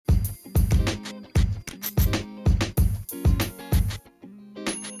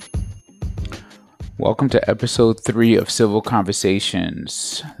Welcome to episode 3 of Civil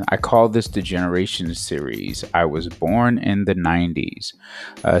Conversations. I call this the Generations series. I was born in the 90s.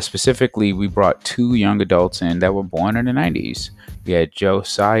 Specifically, we brought two young adults in that were born in the 90s. We had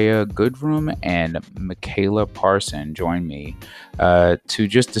Josiah Goodrum and Micaela Parson join me to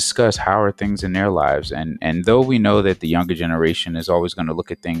just discuss how are things in their lives. And though we know that the younger generation is always going to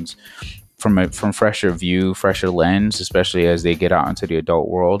look at things from fresher view, fresher lens, especially as they get out into the adult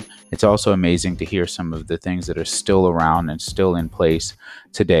world, it's also amazing to hear some of the things that are still around and still in place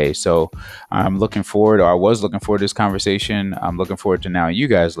today. So I'm looking forward, or I was looking forward to this conversation. I'm looking forward to now you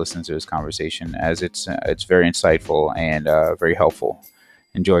guys listening to this conversation, as it's very insightful and very helpful.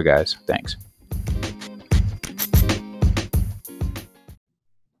 Enjoy, guys. Thanks.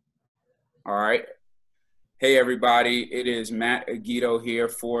 All right. Hey, everybody. It is Matt Aguito here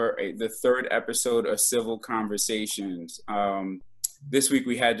for the third episode of Civil Conversations. This week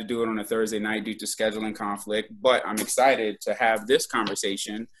we had to do it on a Thursday night due to scheduling conflict, but I'm excited to have this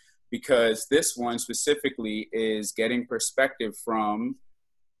conversation because this one specifically is getting perspective from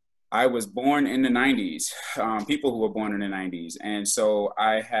I was born in the 90s, people who were born in the 90s. And so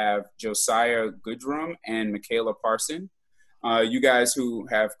I have Josiah Goodrum and Micaela Parson. You guys who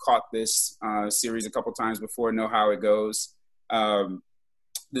have caught this series a couple times before know how it goes.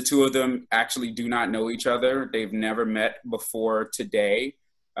 The two of them actually do not know each other. They've never met before today.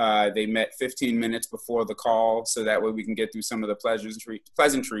 They met 15 minutes before the call, so that way we can get through some of the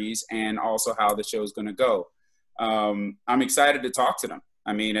pleasantries and also how the show is going to go. I'm excited to talk to them.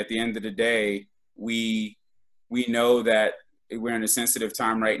 I mean, at the end of the day, we know that we're in a sensitive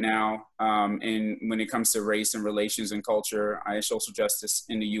time right now, and when it comes to race and relations and culture and social justice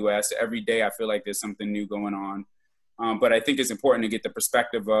in the U.S. Every day I feel like there's something new going on. But I think it's important to get the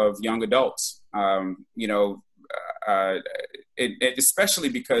perspective of young adults, especially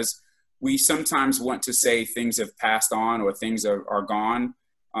because we sometimes want to say things have passed on or things are gone,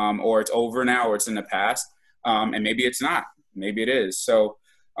 or it's over now or it's in the past, and maybe it's not. Maybe it is. So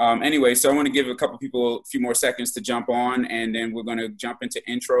anyway, so I want to give a couple people a few more seconds to jump on, and then we're going to jump into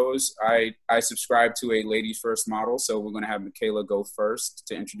intros. I subscribe to a ladies first model, so we're going to have Micaela go first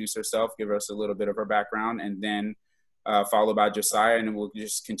to introduce herself, give us a little bit of her background, and then followed by Josiah, and then we'll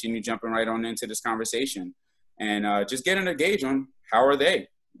just continue jumping right on into this conversation and just getting a gauge on how are they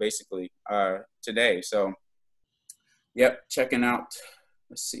basically today. So, yep, checking out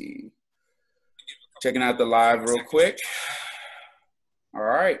the live real quick. All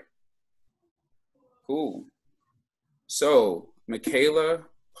right, cool. So, Micaela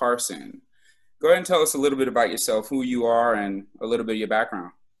Parson, go ahead and tell us a little bit about yourself, who you are, and a little bit of your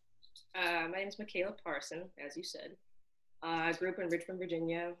background. My name is Micaela Parson, as you said. I grew up in Richmond,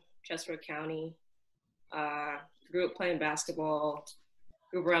 Virginia, Chesterfield County. Grew up playing basketball.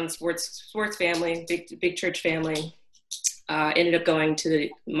 Grew up around the sports family, big church family. Ended up going to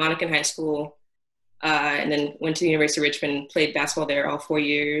the Monacan High School, and then went to the University of Richmond. Played basketball there all 4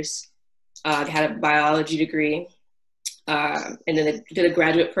 years. Had a biology degree, and then did a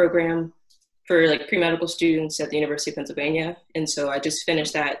graduate program for like pre-medical students at the University of Pennsylvania. And so I just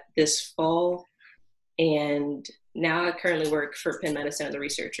finished that this fall. And now I currently work for Penn Medicine as a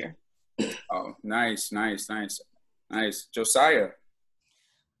researcher. Oh, nice. Josiah.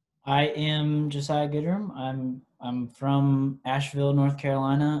 I am Josiah Goodrum. I'm from Asheville, North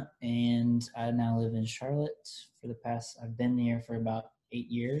Carolina, and I now live in Charlotte. I've been here for about 8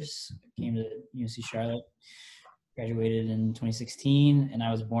 years. I came to UC Charlotte, graduated in 2016, and I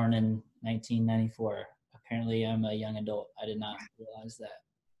was born in 1994. Apparently, I'm a young adult. I did not realize that.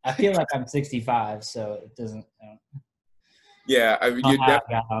 I feel like I'm 65, so it doesn't. Yeah, I mean, I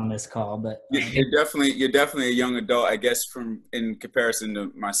got on this call, but you're definitely a young adult, I guess, in comparison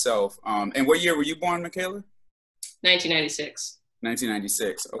to myself. And what year were you born, Micaela? 1996.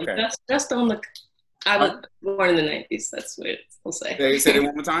 1996. Okay. That's on the. I was born in the 90s. That's what we'll say. Say it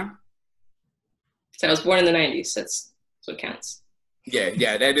one more time. So I was born in the 90s. That's what counts.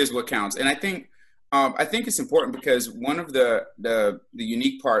 Yeah, that is what counts. And I think it's important because one of the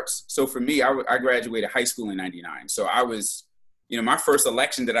unique parts. So for me, I graduated high school in '99. So I was, my first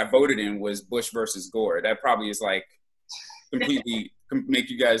election that I voted in was Bush versus Gore. That probably is like completely make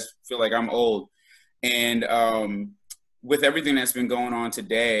you guys feel like I'm old. And with everything that's been going on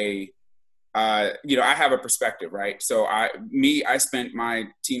today, I have a perspective, right? So I spent my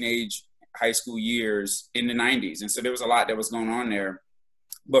teenage high school years in the 90s. And so there was a lot that was going on there.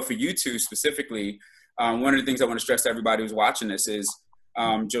 But for you two specifically, one of the things I want to stress to everybody who's watching this is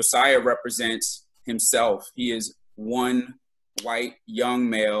Josiah represents himself. He is one white young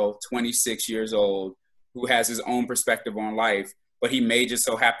male, 26 years old, who has his own perspective on life. but he may just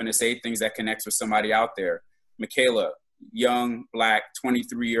so happen to say things that connects with somebody out there. Micaela, young, Black,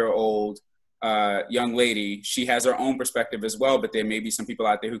 23-year-old young lady, she has her own perspective as well, but there may be some people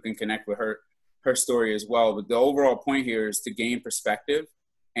out there who can connect with her story as well. But the overall point here is to gain perspective,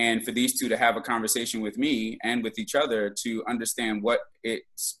 and for these two to have a conversation with me and with each other to understand what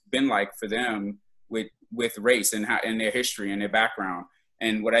it's been like for them with race and how, and their history and their background.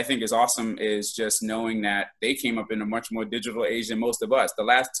 And what I think is awesome is just knowing that they came up in a much more digital age than most of us. The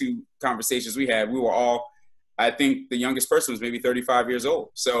last two conversations we had, we were all, I think the youngest person was maybe 35 years old.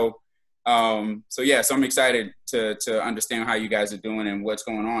 So I'm excited to understand how you guys are doing and what's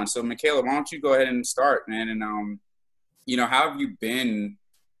going on. So Micaela, why don't you go ahead and start, man? And how have you been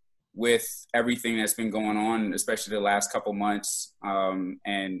with everything that's been going on, especially the last couple months,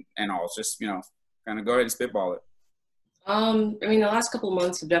 and all? Just kind of go ahead and spitball it. The last couple of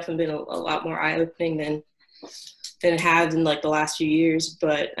months have definitely been a lot more eye-opening than it has in like the last few years.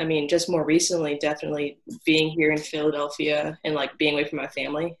 But just more recently, definitely being here in Philadelphia and like being away from my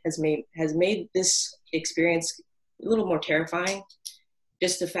family has made this experience a little more terrifying.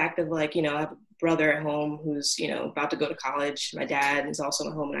 Just the fact of like, I have a brother at home who's, about to go to college. My dad is also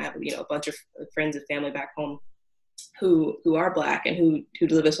at home, and I have, a bunch of friends and family back home who are Black and who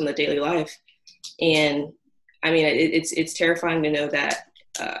live this on the daily life. And it's terrifying to know that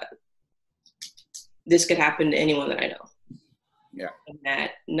this could happen to anyone that I know. Yeah. And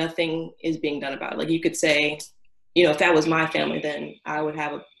that nothing is being done about it. Like you could say, if that was my family, then I would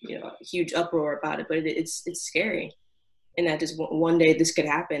have a huge uproar about it. But it's scary, and that just one day this could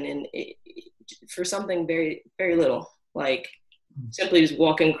happen, and for something very, very little, like simply just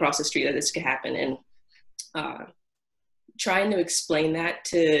walking across the street, that this could happen. And trying to explain that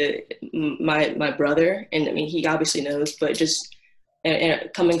to my brother, and he obviously knows, but just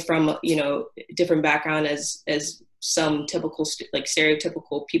coming from different background as some typical like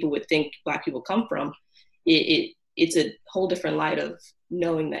stereotypical people would think Black people come from, it's a whole different light of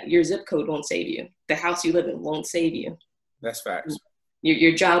knowing that your zip code won't save you, the house you live in won't save you. That's facts.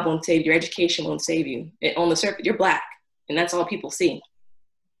 Your job won't save you, your education won't save you. On the surface, you're Black, and that's all people see.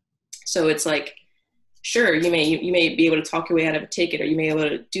 So it's like, sure, you may be able to talk your way out of a ticket, or you may be able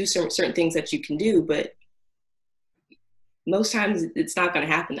to do certain things that you can do, but most times it's not going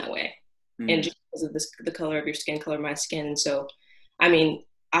to happen that way. And just because of the color of your skin, color of my skin. And so,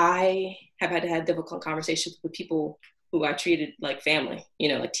 I have had to have difficult conversations with people who I treated like family,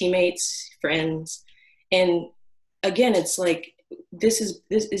 like teammates, friends. And again, it's like, this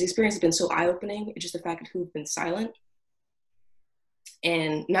experience has been so eye-opening. It's just the fact of who've been silent.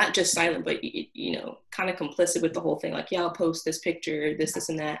 And not just silent, but, kind of complicit with the whole thing. Like, yeah, I'll post this picture, this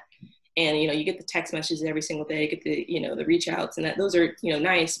and that. And, you get the text messages every single day, get the, the reach outs, and that those are,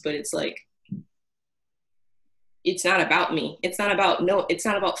 nice, but it's like, it's not about me. It's not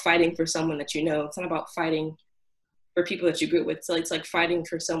about fighting for someone that It's not about fighting for people that you grew up with. So it's like fighting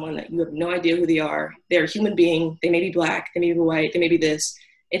for someone that you have no idea who they are. They're a human being. They may be Black, they may be white, they may be this.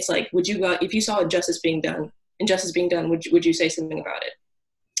 It's like, would you go, if you saw injustice being done, would you say something about it?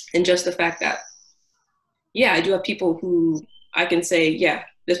 And just the fact that, yeah, I do have people who I can say, yeah,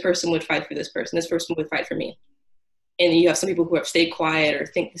 this person would fight for this person would fight for me. And you have some people who have stayed quiet or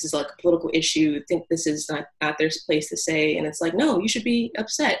think this is like a political issue, think this is not their place to say. And it's like, no, you should be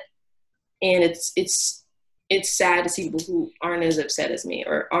upset. And it's sad to see people who aren't as upset as me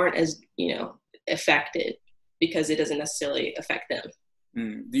or aren't as, affected, because it doesn't necessarily affect them.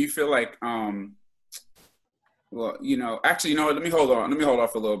 Do you feel like, well, actually, let me hold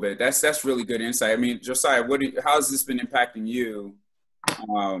off a little bit. That's really good insight. Josiah, how's this been impacting you,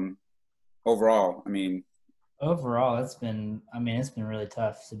 overall? Overall, it's been really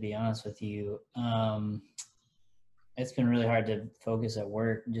tough, to be honest with you. It's been really hard to focus at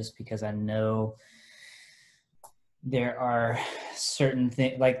work, just because I know there are certain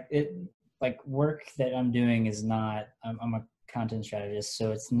things like work that I'm doing is not, I'm a content strategist,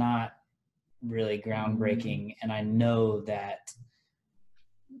 so it's not really groundbreaking. And I know that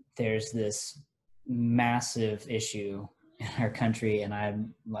there's this massive issue in our country, and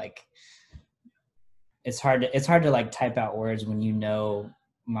I'm like, it's hard to like type out words when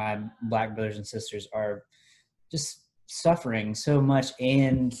my Black brothers and sisters are just suffering so much.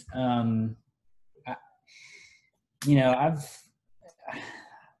 And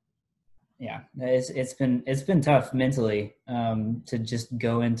it's been tough mentally, to just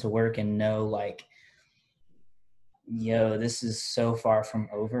go into work and know, like, this is so far from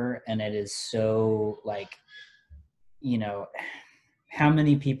over, and it is so, like, how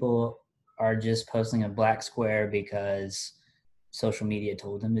many people are just posting a Black square because social media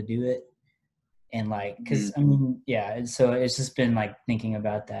told them to do it. And like, cause I mean, yeah, and so it's just been like thinking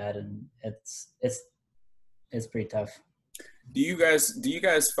about that, and it's pretty tough. Do you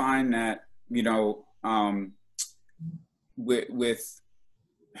guys find that, with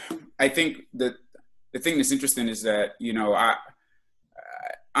I think that the thing that's interesting is that,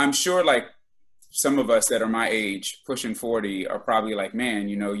 I'm sure like some of us that are my age, pushing 40, are probably like, man,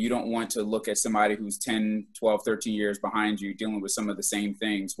 you don't want to look at somebody who's 10, 12, 13 years behind you dealing with some of the same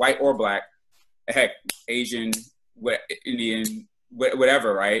things, white or black, heck, Asian, Indian,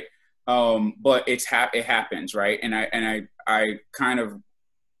 whatever, right? But it happens, right? And I kind of,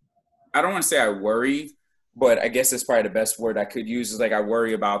 I don't want to say I worry, but I guess that's probably the best word I could use, is like I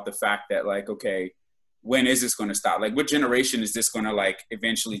worry about the fact that like, okay, when is this going to stop? Like, what generation is this going to like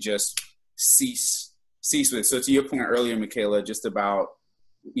eventually just cease with? So to your point earlier, Micaela, just about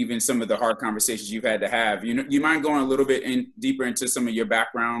even some of the hard conversations you've had to have, you mind going a little bit deeper into some of your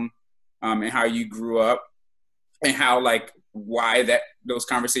background, and how you grew up, and how like why those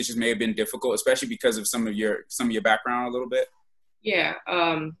conversations may have been difficult, especially because of some of your background a little bit? Yeah.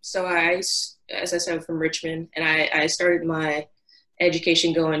 So as I said, I'm from Richmond, and I started my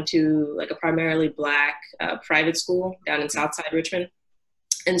education going to like a primarily Black private school down in Southside Richmond.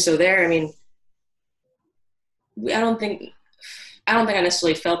 And so there, I mean, I don't think I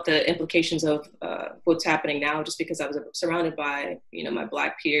necessarily felt the implications of what's happening now, just because I was surrounded by, my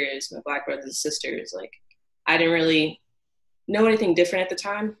Black peers, my Black brothers and sisters. Like, I didn't really know anything different at the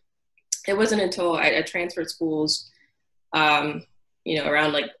time. It wasn't until I transferred schools, around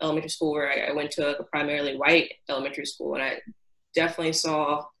like elementary school, where I went to a primarily white elementary school, and I definitely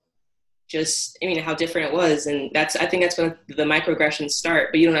saw how different it was. And I think that's when the microaggressions start,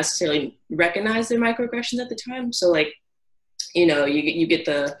 but you don't necessarily recognize the microaggressions at the time. So like, you get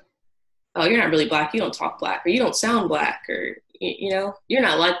the, oh, you're not really Black, you don't talk Black, or you don't sound Black, or, you're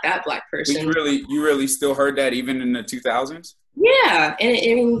not like that Black person. You really still heard that even in the 2000s? Yeah. And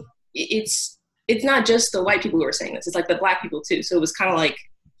I mean, it's not just the white people who were saying this, it's like the Black people too. So it was kind of like,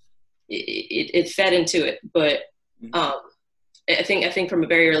 it fed into it. But I think from a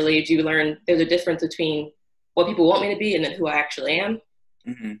very early age, you learn there's a difference between what people want me to be and then who I actually am.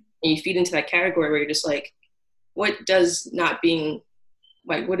 Mm-hmm. And you feed into that category where you're just like, what does not being,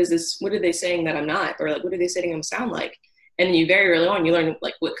 like, what is this? What are they saying that I'm not? Or like, what are they saying I'm sound like? And then you very early on, you learn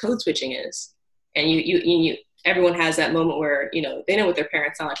like what code switching is. And you everyone has that moment where, they know what their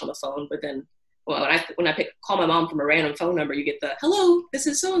parents sound like on the phone, but then, well, when I call my mom from a random phone number, you get the, hello, this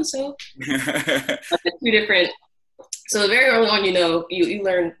is so-and-so. Two different. So very early on, you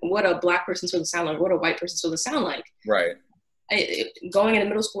learn what a Black person is supposed to sound like, what a white person is supposed to sound like. Right. Going into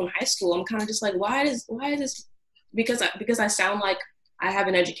middle school and high school, I'm kind of just like, why is this? Because I sound like I have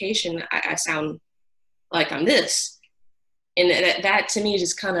an education, I sound like I'm this. And that to me is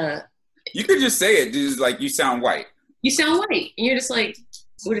just kind of. You could just say it, just like, you sound white. You sound white. And you're just like,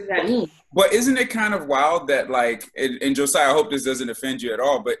 what does that mean? But isn't it kind of wild that like, and Josiah, I hope this doesn't offend you at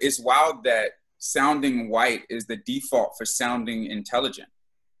all, but it's wild that sounding white is the default for sounding intelligent.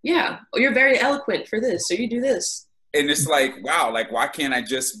 Yeah. Oh, you're very eloquent for this, so you do this. And it's like, wow, like, why can't I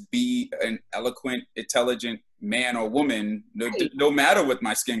just be an eloquent, intelligent man or woman, no matter what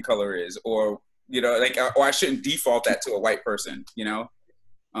my skin color is, or, or I shouldn't default that to a white person,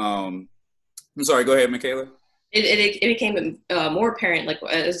 I'm sorry, go ahead, Micaela. It became more apparent, like,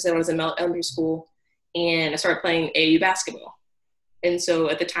 as I said, when I was in elementary school, and I started playing AAU basketball. And so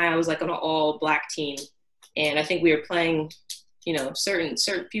at the time I was like on an all Black team, and I think we were playing, certain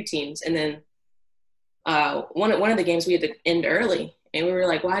few teams. And then one of the games we had to end early, and we were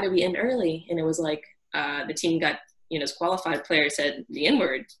like, why did we end early? And it was like, the team got, this qualified player said the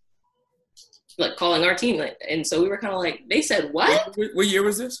N-word, like calling our team. And so we were kind of like, they said, what? What year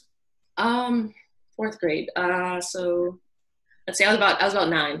was this? Fourth grade. So let's see, I was about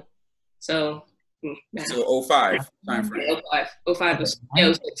 9. So. So 05 time frame. 05 was, yeah, it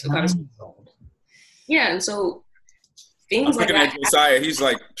was 05. Yeah, and so things like that. I'm looking at Josiah, he's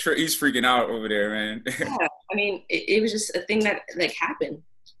like, he's freaking out over there, man. Yeah, I mean, it was just a thing that like happened,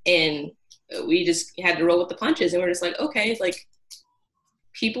 and we just had to roll with the punches, and we're just like, okay, like,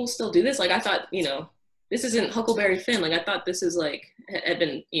 people still do this. Like, I thought, this isn't Huckleberry Finn. Like, I thought this is like had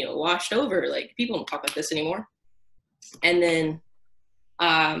been, washed over. Like, people don't talk like this anymore. And then,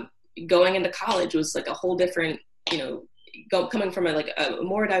 going into college was like a whole different, coming from a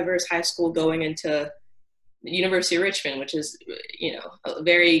more diverse high school, going into the University of Richmond, which is, a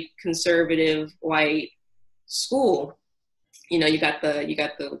very conservative white school. You got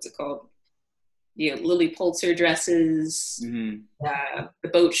the what's it called? Lily Pulitzer dresses, mm-hmm. The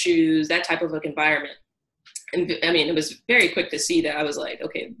boat shoes, that type of environment. And I mean, it was very quick to see that I was like,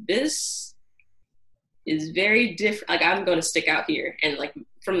 okay, this is very different. Like, I'm going to stick out here. And like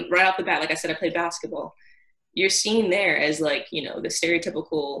from right off the bat, like I said, I played basketball. You're seen there as like, you know, the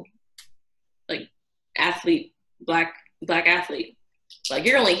stereotypical like athlete, black athlete. Like,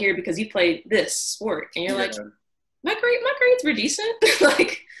 you're only here because you played this sport. And you're like, my grades were decent.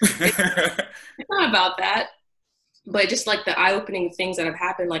 Like, it's not about that. But just like the eye-opening things that have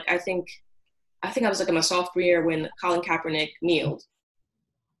happened, like I think I was like in my sophomore year when Colin Kaepernick kneeled.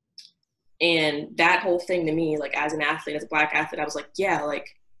 And that whole thing to me, like as an athlete, as a black athlete, I was like, yeah, like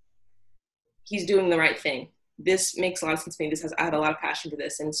he's doing the right thing. This makes a lot of sense to me. I have a lot of passion for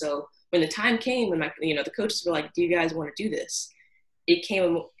this. And so when the time came, when the coaches were like, do you guys want to do this? It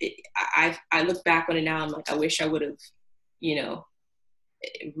came, I look back on it now. I'm like, I wish I would have, you know,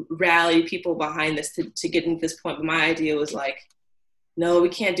 rallied people behind this to get into this point. But my idea was like, no, we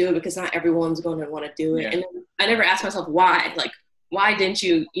can't do it because not everyone's going to want to do it. Yeah. And I never asked myself why, like, why didn't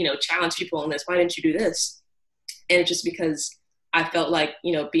you, you know, challenge people on this? Why didn't you do this? And it's just because I felt like,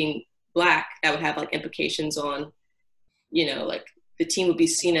 you know, being black, that would have like implications on, you know, like the team would be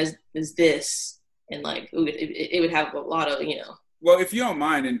seen as this, and like it would have a lot of, you know. Well, if you don't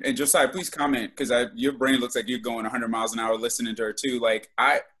mind, and Josiah, please comment, because your brain looks like you're going 100 miles an hour listening to her too. Like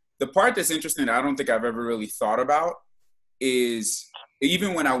the part that's interesting that I don't think I've ever really thought about is,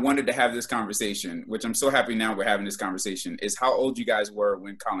 even when I wanted to have this conversation, which I'm so happy now we're having this conversation, is how old you guys were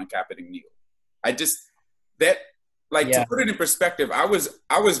when Colin Kaepernick kneeled. To put it in perspective, I was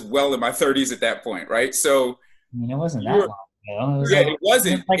well in my 30s at that point, right? So I mean, it wasn't that long. It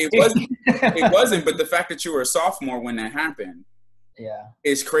wasn't. But the fact that you were a sophomore when that happened,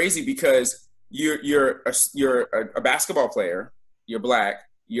 is crazy, because you're a basketball player, you're black,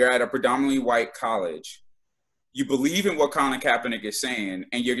 you're at a predominantly white college. You believe in what Colin Kaepernick is saying,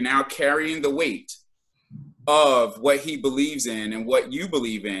 and you're now carrying the weight of what he believes in and what you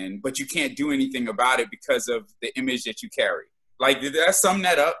believe in, but you can't do anything about it because of the image that you carry. Like, did that sum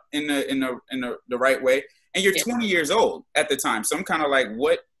that up in the right way? And you're 20 years old at the time, so I'm kind of like,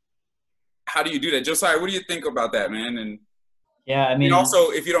 how do you do that? Josiah, what do you think about that, man? And yeah, I mean, and also,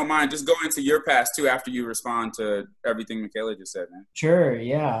 if you don't mind, just go into your past too after you respond to everything Micaela just said, man. Sure,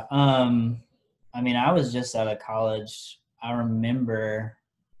 yeah. I mean, I was just out of college. I remember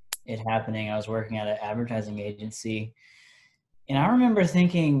it happening. I was working at an advertising agency. And I remember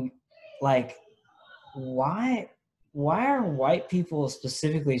thinking, like, why are white people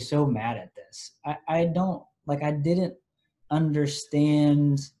specifically so mad at this? I didn't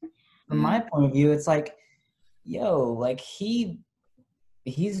understand. From my point of view, it's like, yo, like he's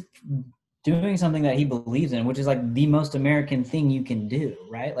doing something that he believes in, which is like the most American thing you can do,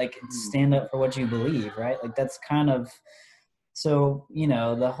 right? Like, stand up for what you believe, right? Like, that's kind of, so, you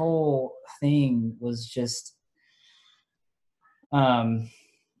know, the whole thing was just, you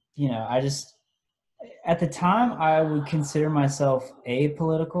know, at the time I would consider myself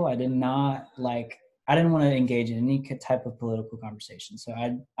apolitical. I didn't want to engage in any type of political conversation. So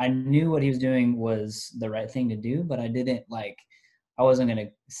I knew what he was doing was the right thing to do, but I wasn't going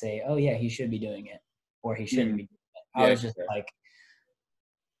to say, oh yeah, he should be doing it or he shouldn't be doing it. I was just like,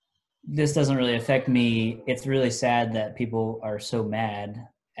 this doesn't really affect me. It's really sad that people are so mad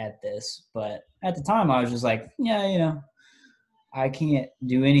at this. But at the time I was just like, yeah, you know, I can't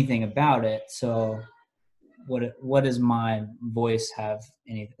do anything about it. So what does my voice have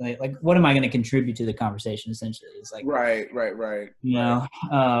anything like what am I going to contribute to the conversation? Essentially, it's like right. You know,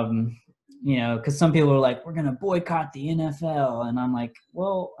 because some people are like, we're going to boycott the NFL. And I'm like,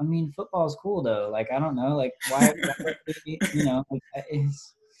 well, I mean, football is cool though. Like, I don't know, like why you know,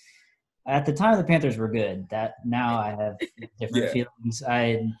 at the time the Panthers were good. That now I have different feelings.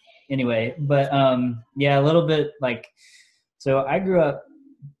 Anyway, but a little bit like, so I grew up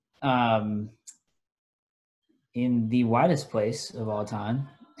in the whitest place of all time,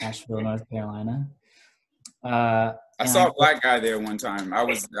 Asheville, North Carolina. I saw a black guy there one time. I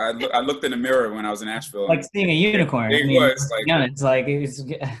looked in the mirror when I was in Asheville. Like seeing a unicorn. It was like, it's like it's.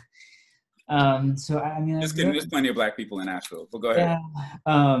 So I mean, just kidding. There's plenty of black people in Asheville. But go ahead.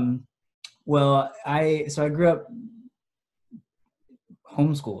 Yeah. Well, I grew up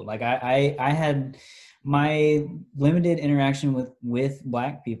homeschooled. Like I had my limited interaction with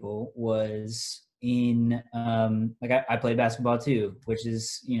black people was in I played basketball too, which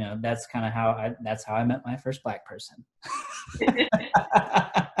is, you know, that's kind of how I met my first black person.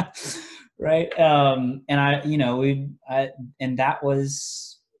 Right. And that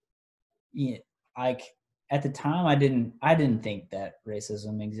was, you know, like at the time I didn't think that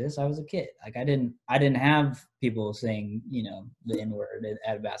racism exists. I was a kid. Like I didn't have people saying, you know, the N-word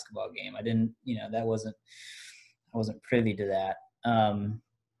at a basketball game. I wasn't privy to that.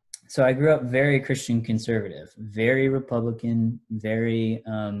 so I grew up very Christian conservative, very Republican, very,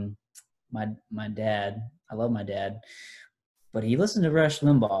 my dad, I love my dad, but he listened to Rush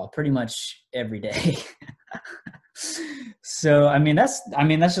Limbaugh pretty much every day. So, I mean, that's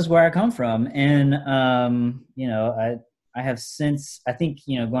just where I come from. And, I have since, I think,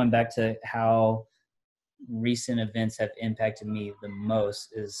 going back to how recent events have impacted me the most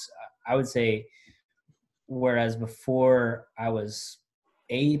is, I would say, whereas before I was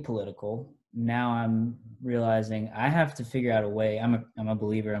apolitical, now I'm realizing I have to figure out a way. I'm a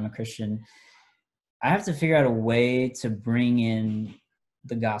believer, I'm a Christian. I have to figure out a way to bring in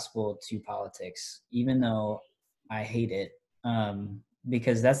the gospel to politics, even though I hate it,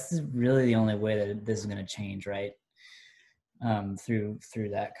 because that's really the only way that this is going to change, right? Through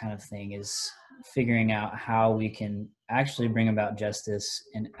that kind of thing, is figuring out how we can actually bring about justice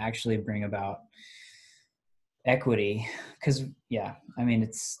and actually bring about equity. Because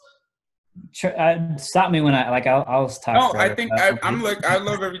it's stop me when I'll talk No, I forever. think I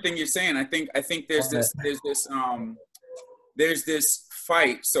love everything you're saying. I think there's this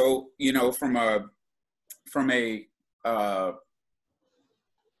fight. So, from a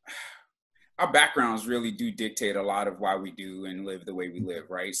our backgrounds really do dictate a lot of why we do and live the way we live,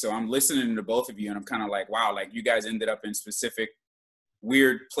 right? So I'm listening to both of you and I'm kind of like, wow, like you guys ended up in specific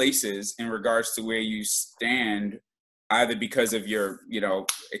weird places in regards to where you stand, either because of your,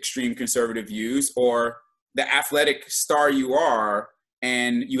 extreme conservative views or the athletic star you are,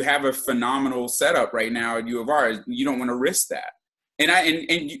 and you have a phenomenal setup right now at U of R. You don't want to risk that. And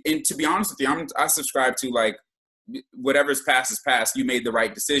to be honest with you, I subscribe to, like, whatever's past is past. You made the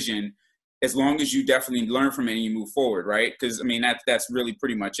right decision, as long as you definitely learn from it and you move forward, right? Because I mean, that's really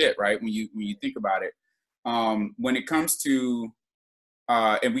pretty much it, right? When you think about it, when it comes to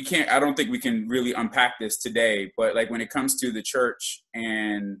and I don't think we can really unpack this today, but like when it comes to the church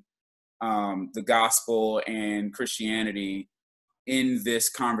and the gospel and Christianity in this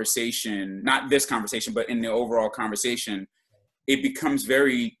conversation, not this conversation, but in the overall conversation, it becomes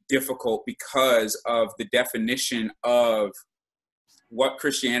very difficult because of the definition of what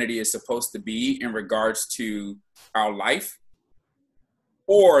Christianity is supposed to be in regards to our life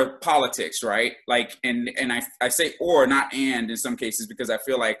or politics, right? Like, and I say or, not and, in some cases, because I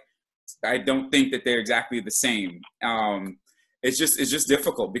feel like I don't think that they're exactly the same. It's just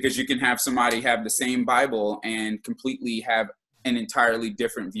difficult because you can have somebody have the same Bible and completely have an entirely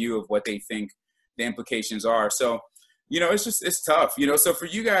different view of what they think the implications are. So, it's tough, So for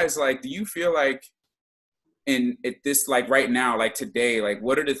you guys, like, do you feel like like right now, like today, like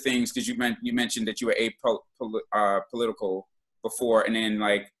what are the things, because you mentioned that you were political before, and then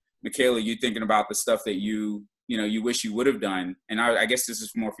like Micaela, you thinking about the stuff that you wish you would have done, and I guess this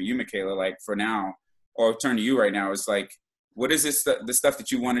is more for you, Micaela, like for now, or I'll turn to you right now. It's like, what is the stuff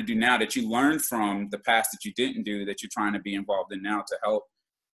that you want to do now that you learned from the past that you didn't do, that you're trying to be involved in now to help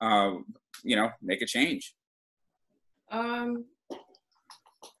make a change?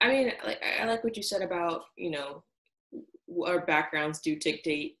 I mean, I like what you said about, our backgrounds do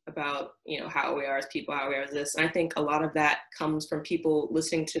dictate about, how we are as people, how we are as this. And I think a lot of that comes from people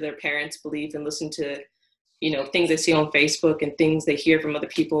listening to their parents' beliefs and listen to, things they see on Facebook and things they hear from other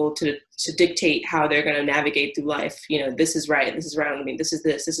people to dictate how they're going to navigate through life. This is right. This is right. I mean, this is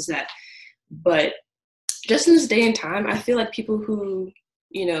this is that. But just in this day and time, I feel like people who,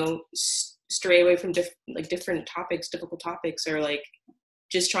 stray away from different topics, difficult topics, are like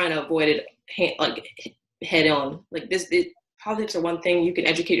just trying to avoid it head on. Like politics are one thing. You can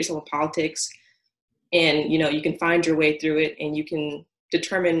educate yourself on politics, and you can find your way through it, and you can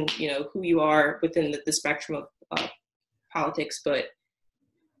determine who you are within the spectrum of politics. But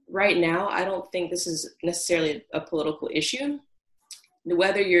right now, I don't think this is necessarily a political issue.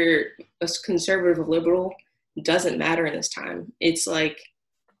 Whether you're a conservative or liberal doesn't matter in this time. It's like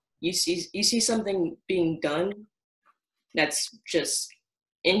you see something being done that's just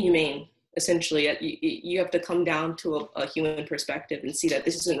inhumane. Essentially, you have to come down to a human perspective and see that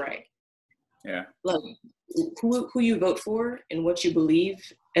this isn't right. Yeah. Like who you vote for and what you believe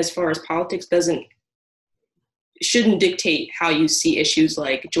as far as politics shouldn't dictate how you see issues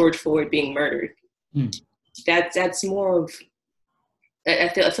like George Floyd being murdered. That's more of, I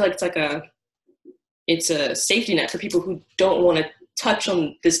feel like it's a safety net for people who don't want to touch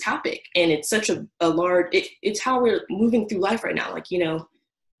on this topic. And it's such a large, it's how we're moving through life right now. Like,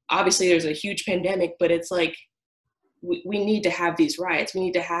 obviously there's a huge pandemic, but it's like, we need to have these riots. We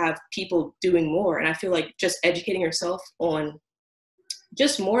need to have people doing more. And I feel like just educating yourself on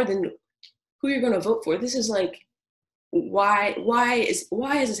just more than who you're going to vote for. This is like, why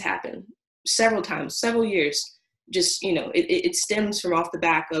has this happened several times, several years? just, it stems from off the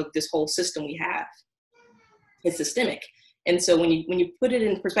back of this whole system we have. It's systemic. And so when you put it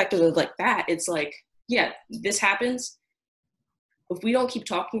in perspective of like that, it's like, yeah, this happens. If we don't keep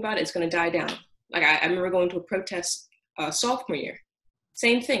talking about it, it's going to die down. Like I remember going to a protest sophomore year.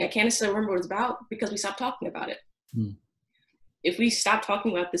 Same thing. I can't necessarily remember what it's about because we stopped talking about it. If we stop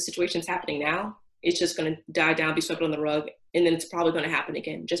talking about the situations happening now, it's just going to die down, be swept on the rug, and then it's probably going to happen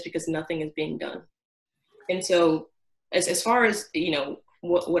again just because nothing is being done. And so as far as,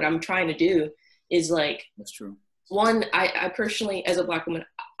 what I'm trying to do is like, that's true. One, I personally, as a Black woman,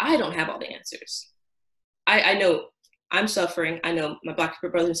 I don't have all the answers. I know I'm suffering. I know my Black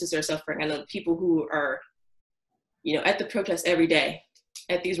brothers and sisters are suffering. I know people who are, at the protests every day,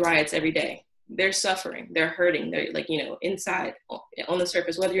 at these riots every day, they're suffering, they're hurting, they're like, inside, on the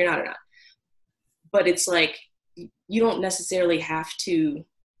surface, whether you're not or not. But it's like, you don't necessarily have to,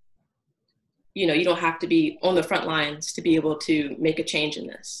 you don't have to be on the front lines to be able to make a change in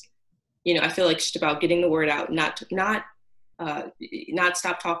this. I feel like it's just about getting the word out, not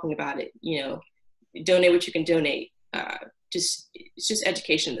stop talking about it, donate what you can donate. It's just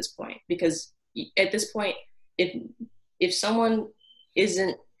education at this point, because at this point, if someone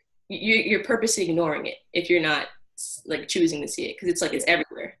isn't, you're purposely ignoring it if you're not like choosing to see it, because it's like it's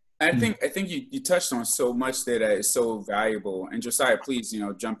everywhere. I think you touched on so much that is so valuable. And Josiah, please,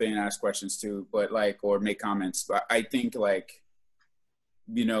 jump in and ask questions too, but or make comments. But I think the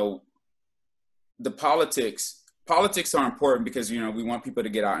politics are important because, we want people to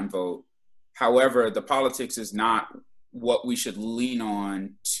get out and vote. However, the politics is not what we should lean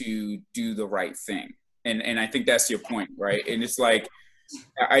on to do the right thing. And I think that's your point, right? And it's like,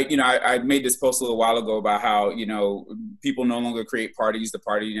 I made this post a little while ago about how, people no longer create parties. The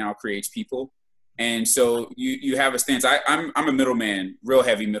party now creates people. And so you have a stance. I'm a middleman, real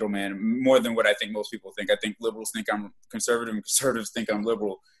heavy middleman, more than what I think most people think. I think liberals think I'm conservative and conservatives think I'm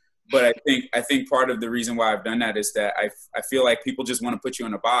liberal. But I think part of the reason why I've done that is that I feel like people just want to put you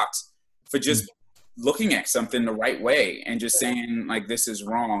in a box for just looking at something the right way and just saying like, this is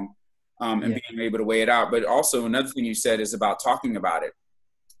wrong, and being able to weigh it out. But also another thing you said is about talking about it.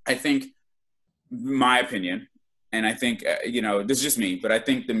 I think, my opinion, and I think, this is just me, but I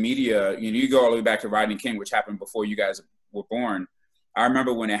think the media, you go all the way back to Rodney King, which happened before you guys were born. I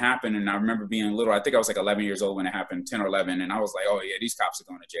remember when it happened, and I remember being little. I think I was like 11 years old when it happened, 10 or 11. And I was like, oh, yeah, these cops are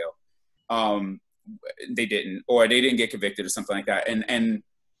going to jail. They didn't, or they didn't get convicted or something like that. And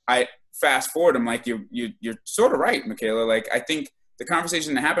I fast forward, I'm like, you're sort of right, Micaela. Like, I think the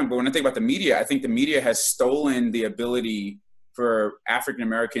conversation that happened, but when I think about the media, I think the media has stolen the ability for African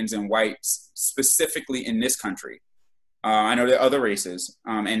Americans and whites, specifically in this country. I know there are other races,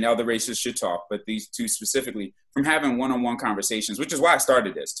 and other races should talk, but these two specifically, from having one-on-one conversations, which is why I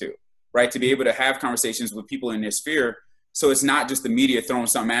started this too, right? To be able to have conversations with people in their sphere. So it's not just the media throwing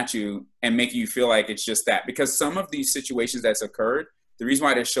something at you and making you feel like it's just that. Because some of these situations that's occurred, the reason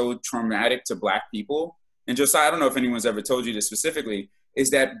why they're so traumatic to Black people, and Josiah, I don't know if anyone's ever told you this specifically, is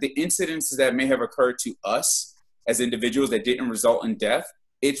that the incidences that may have occurred to us as individuals that didn't result in death,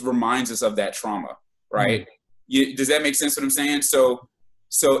 it reminds us of that trauma, right? Does that make sense what I'm saying? So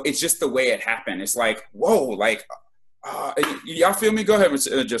it's just the way it happened. It's like, whoa, like, y'all feel me? Go ahead,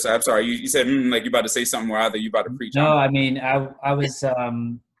 Josiah. I'm sorry. You said, like you about to say something where either you about to preach. No, I mean, I was,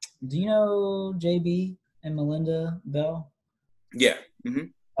 do you know JB and Melinda Bell? Yeah. Mm-hmm.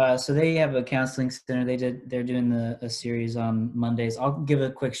 So they have a counseling center. They're doing a series on Mondays. I'll give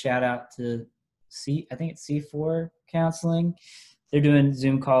a quick shout out to I think it's C4 counseling. They're doing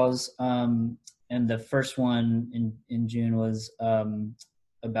Zoom calls. And the first one in June was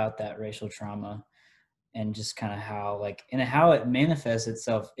about that racial trauma and just kind of how it manifests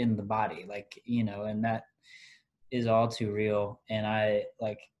itself in the body, and that is all too real. And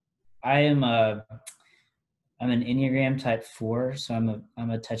I'm an Enneagram type 4, so I'm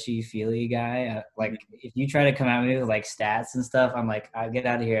a touchy-feely guy. If you try to come at me with like stats and stuff, I'm like, I get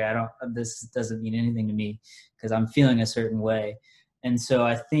out of here. This doesn't mean anything to me because I'm feeling a certain way. And so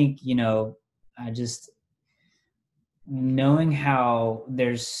I think, I just knowing how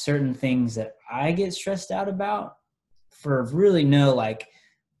there's certain things that I get stressed out about for really no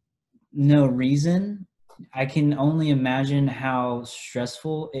reason. I can only imagine how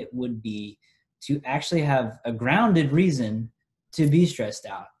stressful it would be to actually have a grounded reason to be stressed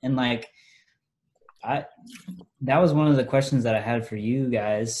out. And that was one of the questions that I had for you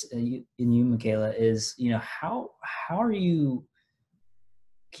guys and you, Micaela, is, how are you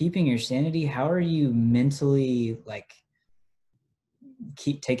keeping your sanity? How are you mentally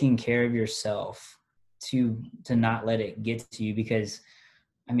keep taking care of yourself to not let it get to you? Because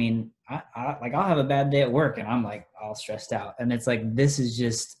I mean, I'll have a bad day at work and I'm like all stressed out. And it's like, this is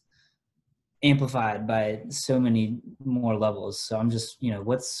just amplified by so many more levels. So I'm just,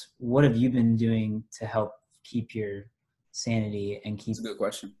 what have you been doing to help keep your sanity and keep? That's a good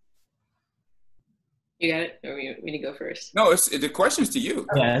question. You got it? Or me to go first? No, the question's to you.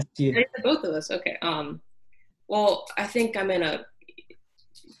 Yeah, that's you. Both of us. Okay. Well, I think I'm in a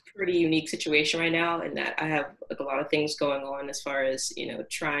pretty unique situation right now in that I have like a lot of things going on as far as,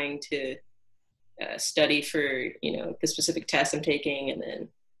 trying to study for, the specific test I'm taking. And then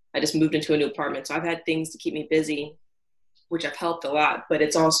I just moved into a new apartment. So I've had things to keep me busy, which have helped a lot, but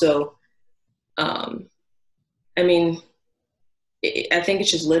it's also, I mean, I think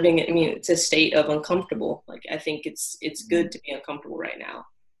it's just living. I mean, it's a state of uncomfortable. Like, I think it's good to be uncomfortable right now.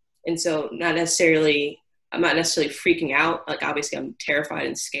 And so I'm not necessarily freaking out. Like, obviously I'm terrified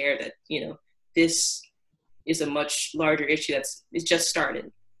and scared that, this is a much larger issue it's just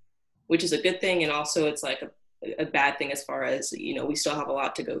started, which is a good thing. And also it's like a bad thing as far as, we still have a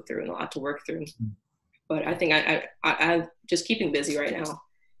lot to go through and a lot to work through. But I think I'm just keeping busy right now.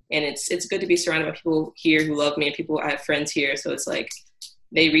 And it's good to be surrounded by people here who love me and I have friends here. So it's like,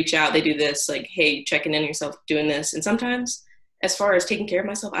 they reach out, they do this, like, hey, checking in on yourself, doing this. And sometimes as far as taking care of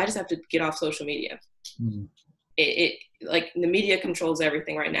myself, I just have to get off social media. Mm-hmm. It like the media controls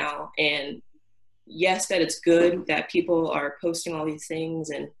everything right now. And yes, that it's good that people are posting all these things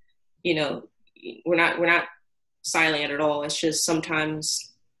and, we're not silent at all. It's just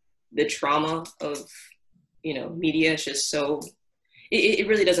sometimes the trauma of, media is just so, it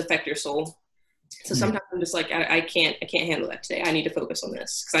really does affect your soul. So sometimes I'm just like, I can't handle that today. I need to focus on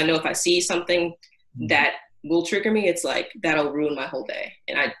this. Cause I know if I see something that will trigger me, it's like, that'll ruin my whole day.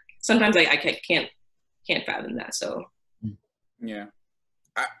 And sometimes I can't fathom that. So. Yeah,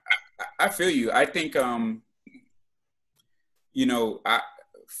 I feel you. I think,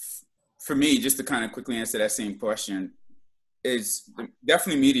 for me, just to kind of quickly answer that same question, is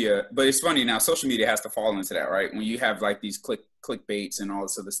definitely media. But it's funny now, social media has to fall into that, right? When you have like these clickbaits and all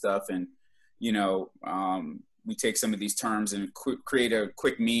this other stuff, and we take some of these terms and create a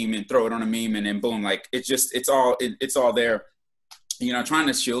quick meme and throw it on a meme, and then boom, like it's all there. Trying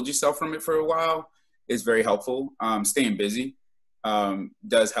to shield yourself from it for a while is very helpful. Staying busy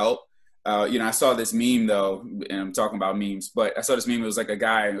does help. I saw this meme though, and I'm talking about memes, but I saw this meme. It was like a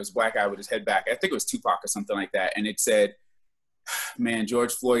guy, it was a black guy with his head back. I think it was Tupac or something like that. And it said, man,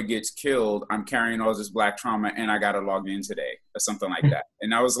 George Floyd gets killed. I'm carrying all this black trauma and I got to log in today or something like that.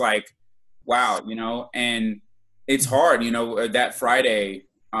 And I was like, wow, and it's hard, that Friday,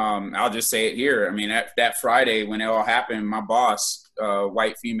 I'll just say it here. I mean, that Friday when it all happened, my boss,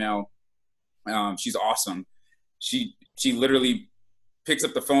 white female, she's awesome. She literally picks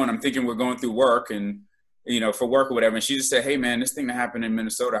up the phone. I'm thinking we're going through work and, for work or whatever. And she just said, hey man, this thing that happened in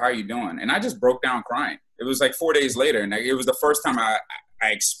Minnesota, how are you doing? And I just broke down crying. It was like 4 days later. And it was the first time I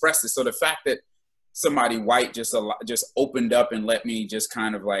expressed it. So the fact that somebody white just opened up and let me just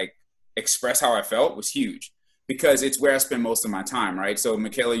kind of like express how I felt was huge, because it's where I spend most of my time. Right. So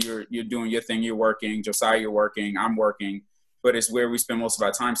Micaela, you're doing your thing, you're working, Josiah, you're working, I'm working, but it's where we spend most of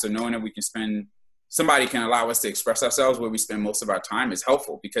our time. So knowing that somebody can allow us to express ourselves where we spend most of our time is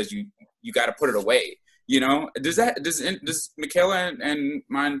helpful, because you got to put it away. Does Micaela and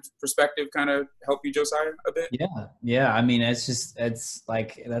my perspective kind of help you, Josiah, a bit? Yeah. I mean, I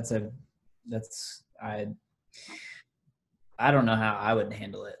don't know how I would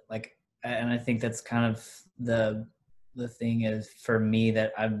handle it. Like, and I think that's kind of the thing is for me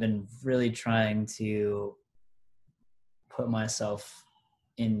that I've been really trying to put myself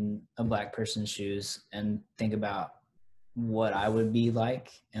in a black person's shoes and think about what I would be like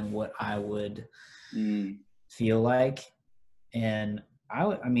and what I would feel like. And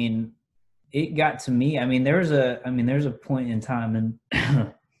I mean, it got to me. I mean, there's a point in time, and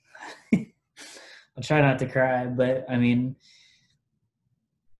I'll try not to cry, but I mean,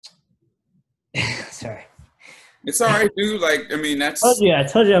 sorry. It's all right, dude. Like, I mean, that's. I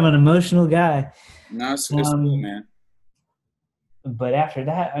told you I'm an emotional guy. No, it's cool, man. But after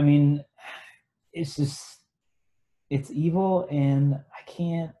that, I mean, it's evil, and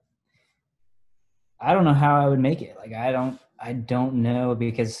I don't know how I would make it. Like, I don't know,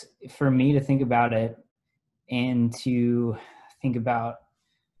 because for me to think about it and to think about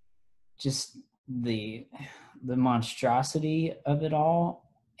just the monstrosity of it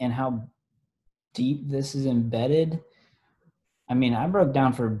all and how deep this is embedded. I mean, I broke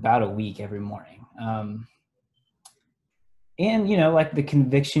down for about a week every morning. And, like the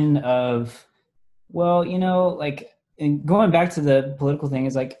conviction of, well, like, and going back to the political thing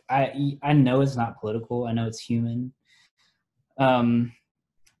is like, I know it's not political. I know it's human.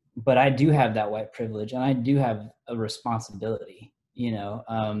 but I do have that white privilege, and I do have a responsibility,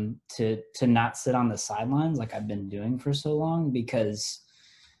 to not sit on the sidelines like I've been doing for so long, because,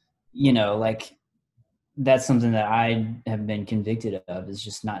 like, that's something that I have been convicted of, is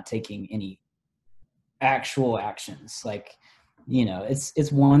just not taking any actual actions. Like,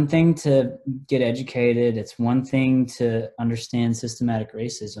 it's one thing to get educated. It's one thing to understand systematic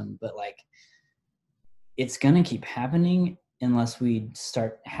racism, but like, it's going to keep happening unless we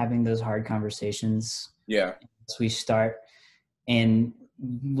start having those hard conversations. Yeah. Unless we start and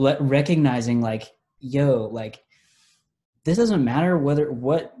recognizing like, yo, like, this doesn't matter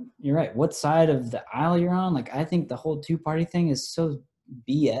you're right, what side of the aisle you're on. Like, I think the whole two-party thing is so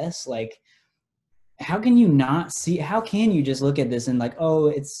BS. Like, how can you just look at this and like, oh,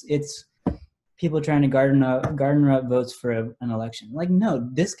 it's people trying to garner up votes for an election? Like, no,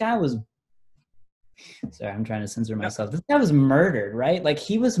 this guy was, sorry, I'm trying to censor myself. This guy was murdered, right? Like,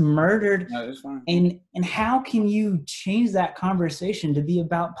 he was murdered. No, that's fine. And how can you change that conversation to be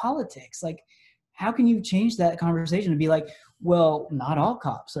about politics? Like, how can you change that conversation to be like, well, not all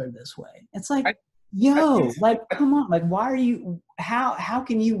cops are this way? It's like, come on. Like, why are you, how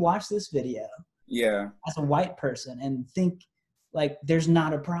can you watch this video as a white person and think like there's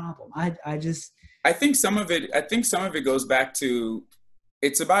not a problem? I think some of it goes back to,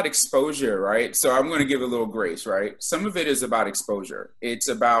 it's about exposure, right? So I'm going to give a little grace, right? Some of it is about exposure. It's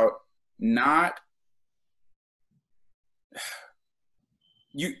about not,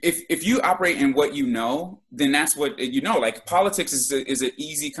 if you operate in what you know, then that's what you know. Like, politics is an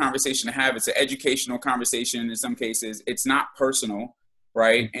easy conversation to have. It's an educational conversation in some cases. It's not personal,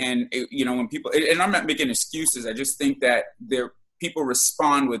 right? And when people, and I'm not making excuses, I just think that people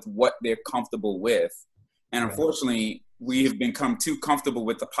respond with what they're comfortable with, and unfortunately, we have become too comfortable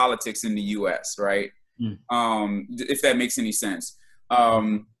with the politics in the U.S., right? If that makes any sense.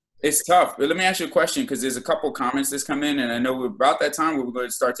 It's tough. But let me ask you a question, because there's a couple comments that's come in, and I know we're about that time where we're going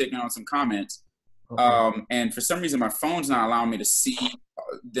to start taking on some comments. Okay. And for some reason, my phone's not allowing me to see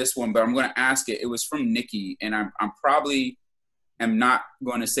this one, but I'm going to ask it. It was from Nikki, and I'm probably am not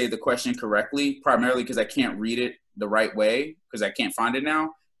going to say the question correctly, primarily because I can't read it the right way, because I can't find it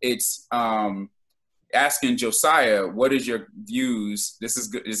now. It's asking Josiah, what is your views? This is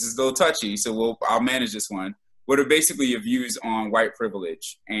good. This is a little touchy, so I'll manage this one. What are basically your views on white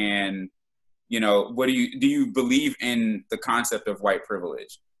privilege? And, what do you believe in the concept of white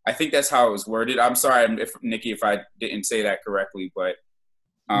privilege? I think that's how it was worded. I'm sorry, Nikki, if I didn't say that correctly, but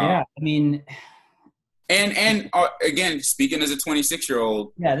yeah, I mean, and again, speaking as a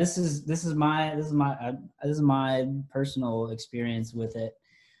 26-year-old, yeah, this is my personal experience with it.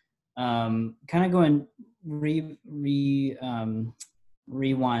 Kind of going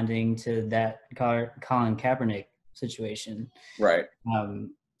rewinding to that Colin Kaepernick situation. Right.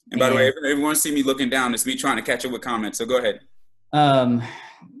 And by the way, if everyone see me looking down, it's me trying to catch up with comments. So go ahead.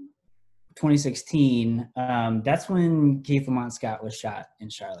 2016, that's when Keith Lamont Scott was shot in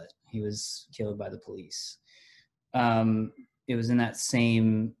Charlotte. He was killed by the police. It was in that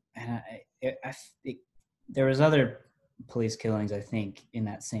same, there was other police killings, I think, in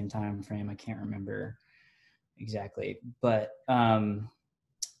that same time frame. I can't remember exactly, but I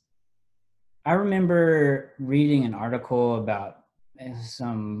remember reading an article about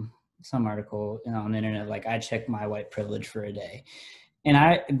some article on the internet, like, I checked my white privilege for a day. And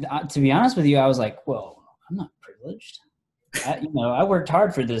I, to be honest with you, I was like, well, I'm not privileged. I worked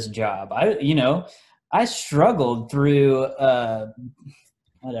hard for this job. I struggled through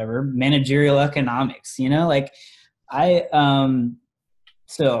managerial economics, like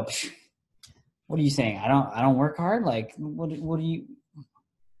so what are you saying? I don't work hard? Like, what do you,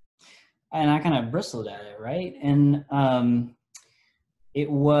 and I kind of bristled at it, right? And it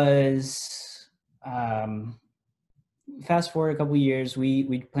was, fast forward a couple of years,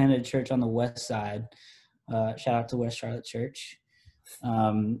 we planted a church on the west side. Shout out to West Charlotte Church.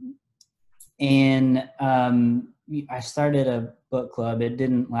 And I started a book club. It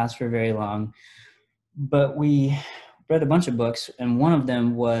didn't last for very long, but we read a bunch of books, and one of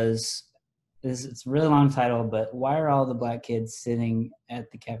them was, it's a really long title, but Why Are All the Black Kids Sitting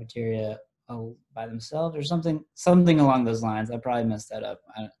at the Cafeteria by Themselves, or something along those lines. I probably messed that up.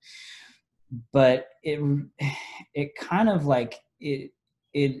 But it kind of like, it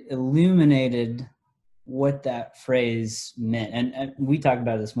illuminated what that phrase meant. And we talked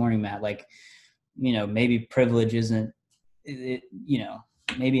about it this morning, Matt, like, maybe privilege isn't,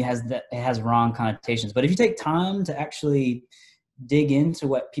 maybe it has wrong connotations. But if you take time to actually dig into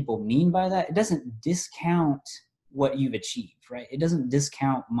what people mean by that, it doesn't discount what you've achieved, right? It doesn't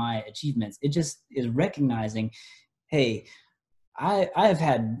discount my achievements. It just is recognizing, hey, I have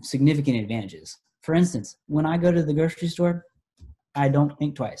had significant advantages. For instance, when I go to the grocery store, I don't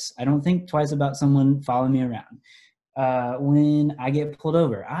think twice. I don't think twice about someone following me around. When I get pulled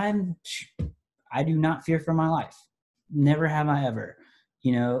over, I do not fear for my life. Never have I ever.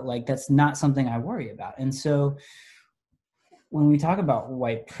 You know, like that's not something I worry about. And so when we talk about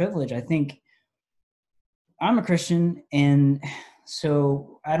white privilege, I think I'm a Christian, and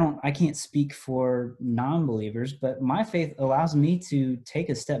so I can't speak for non-believers, but my faith allows me to take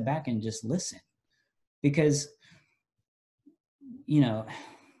a step back and just listen, because, you know,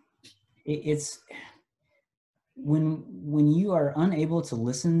 it's when you are unable to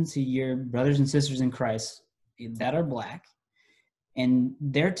listen to your brothers and sisters in Christ that are Black, and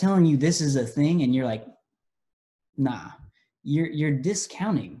they're telling you this is a thing, and you're like, nah, you're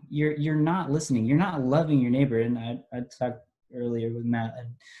discounting, you're not listening, you're not loving your neighbor. And I talked earlier with Matt,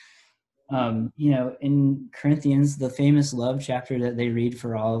 and you know, in Corinthians, the famous love chapter that they read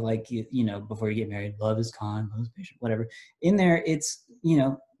for all, like, you know, before you get married, love is kind, love is patient, whatever. In there, it's, you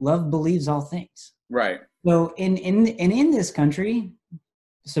know, love believes all things. Right. So in this country,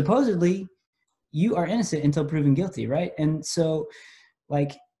 supposedly, you are innocent until proven guilty, right? And so,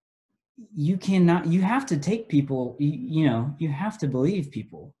 like, you have to take people, you know, you have to believe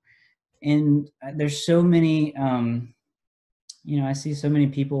people. And there's so many, you know, I see so many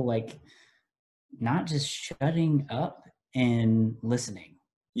people, like, not just shutting up and listening.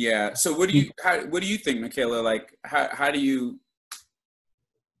 Yeah. So what do you think, Micaela? Like, how do you,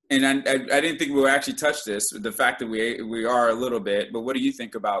 and I didn't think we would actually touch this, the fact that we are a little bit, but what do you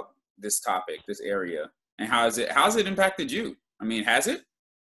think about this topic, this area, and how's it impacted you? I mean, has it?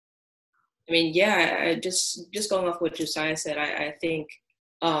 I mean, yeah, I just going off what Josiah said, I think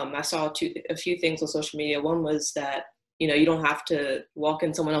I saw a few things on social media. One was that, you know, you don't have to walk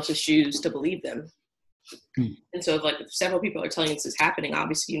in someone else's shoes to believe them. And so if several people are telling you this is happening,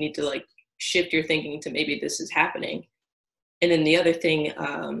 obviously you need to, like, shift your thinking to maybe this is happening. And then the other thing,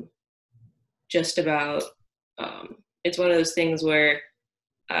 just about, it's one of those things where,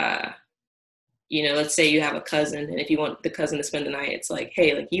 you know, let's say you have a cousin, and if you want the cousin to spend the night, it's like,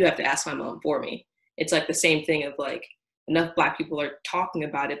 hey, like, you have to ask my mom for me. It's like the same thing of, like, enough Black people are talking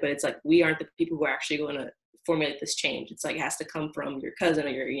about it, but it's like, we aren't the people who are actually going to formulate this change. It's like, it has to come from your cousin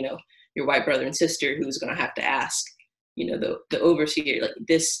or your, you know, your white brother and sister who's going to have to ask, you know, the overseer, like,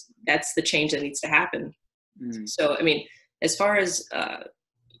 that's the change that needs to happen. So, I mean, as far as,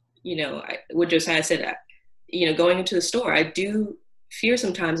 you know, what Josiah said, you know, going into the store, I do fear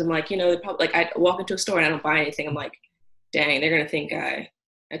sometimes. I'm like, you know, probably, like, I walk into a store and I don't buy anything. I'm like, dang, they're going to think I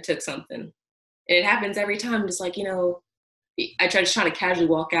took something. And it happens every time. Just like, you know, I try to casually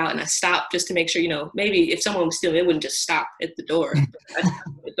walk out, and I stop just to make sure, you know, maybe if someone was stealing, it wouldn't just stop at the door. I stop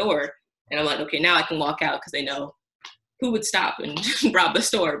at the door, and I'm like, okay, now I can walk out, because they know who would stop and rob the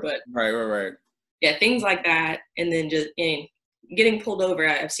store. But Right. Yeah, things like that. And then just getting pulled over.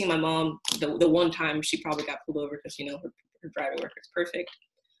 I've seen my mom, the one time she probably got pulled over because, you know, her driving record is perfect.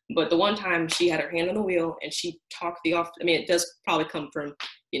 But the one time she had her hand on the wheel and she talked the officer. I mean, it does probably come from,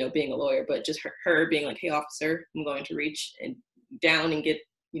 you know, being a lawyer, but just her being like, hey, officer, I'm going to reach and down and get,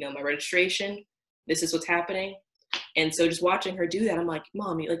 you know, my registration. This is what's happening. And so just watching her do that, I'm like,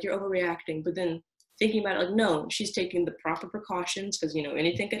 Mom, like, you're overreacting. But then thinking about it, like, no, she's taking the proper precautions, because, you know,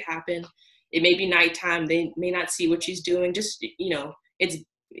 anything could happen. It may be nighttime. They may not see what she's doing. Just, you know, it's,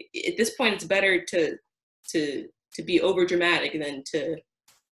 at this point, it's better to be over dramatic than to,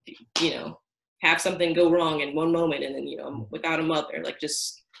 you know, have something go wrong in one moment and then, you know, without a mother, like,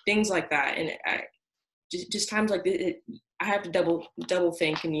 just things like that. And I just times like this, I have to double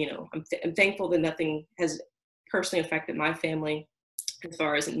think. And, you know, I'm thankful that nothing has personally affected my family as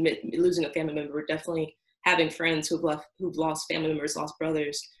far as losing a family member. We're definitely having friends who've lost family members, lost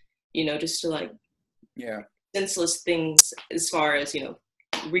brothers, you know, just to, like, senseless things as far as, you know,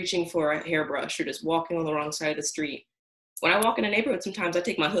 reaching for a hairbrush or just walking on the wrong side of the street. When I walk in a neighborhood, sometimes I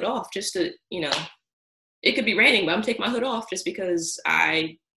take my hood off just to, you know, it could be raining, but I'm taking my hood off just because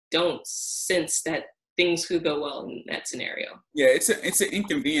I don't sense that things could go well in that scenario. Yeah, it's an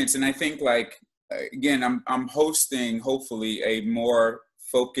inconvenience. And I think, like, again, I'm hosting, hopefully, a more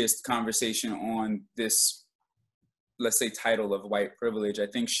focused conversation on this, let's say, title of white privilege. I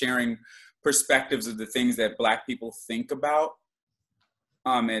think sharing perspectives of the things that Black people think about,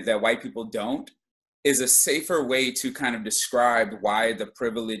 and that white people don't, is a safer way to kind of describe why the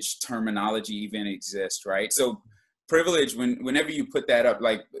privilege terminology even exists, right? So privilege, whenever you put that up,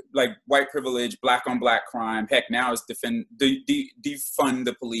 like white privilege, Black on Black crime, heck, now it's defund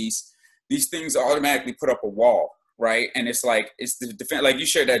the police. These things automatically put up a wall, right? And it's like, it's the defense, like you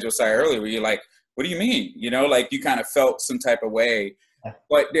shared that, Josiah, earlier, where you're like, what do you mean? You know, like you kind of felt some type of way.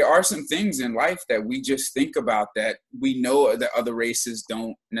 But there are some things in life that we just think about that we know that other races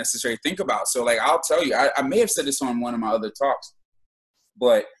don't necessarily think about. So like, I'll tell you, I may have said this on one of my other talks,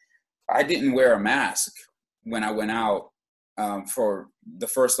 but I didn't wear a mask when I went out for the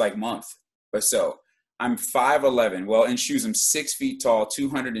first like month or so. I'm 5'11". Well, in shoes, I'm 6 feet tall,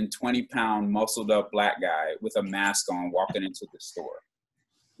 220-pound, muscled up black guy with a mask on walking into the store.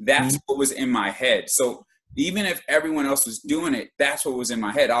 That's what was in my head. So even if everyone else was doing it, that's what was in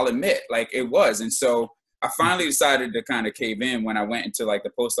my head. I'll admit, like it was. And so I finally decided to kind of cave in when I went into like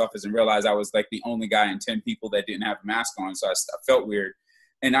the post office and realized I was like the only guy in 10 people that didn't have a mask on. So I felt weird.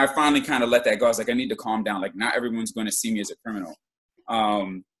 And I finally kind of let that go. I was like, I need to calm down. Like not everyone's going to see me as a criminal.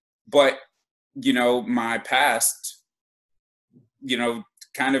 But, you know, my past, you know,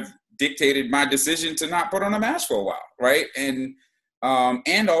 kind of dictated my decision to not put on a mask for a while. Right. And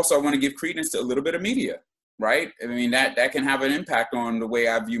also I want to give credence to a little bit of media. Right. I mean, that can have an impact on the way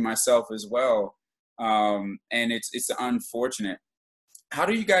I view myself as well. And it's unfortunate. How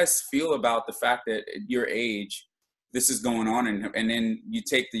do you guys feel about the fact that at your age, this is going on, and then you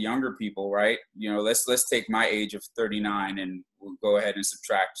take the younger people, right? You know, let's take my age of 39 and we'll go ahead and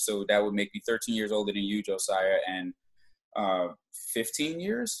subtract. So that would make me 13 years older than you, Josiah, and 15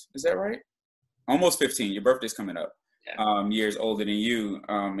 years. Is that right? Almost 15. Your birthday's coming up. Yeah. Years older than you,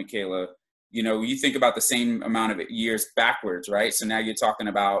 Micaela. You know, you think about the same amount of years backwards, right? So now you're talking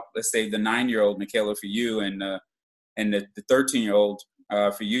about, let's say, the 9-year-old Micaela for you, and the 13-year-old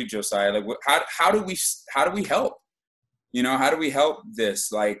for you, Josiah. Like, how do we help? You know, how do we help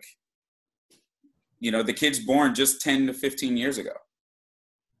this? Like, you know, the kid's born just 10 to 15 years ago.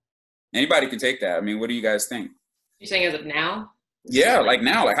 Anybody can take that. I mean, what do you guys think? You're saying as of now? Yeah, like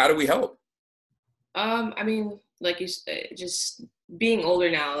now. Like, how do we help? I mean, like you just being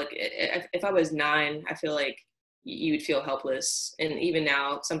older now, like if I was 9, I feel like you would feel helpless. And even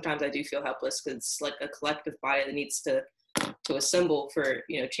now, sometimes I do feel helpless because it's like a collective body that needs to assemble for,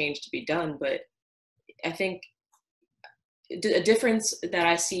 you know, change to be done. But I think a difference that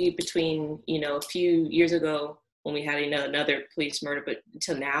I see between, you know, a few years ago when we had, you know, another police murder, but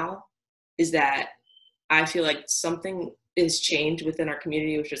until now, is that I feel like something is changed within our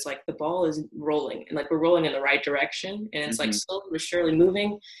community, which is like the ball is rolling, and like we're rolling in the right direction, and it's like slowly but surely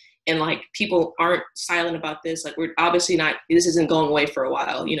moving, and like people aren't silent about this. Like we're obviously not, this isn't going away for a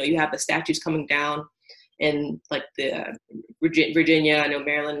while. You know, you have the statues coming down, and like the Virginia, I know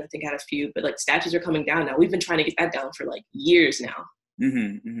Maryland, I think had a few, but like statues are coming down now. We've been trying to get that down for like years now.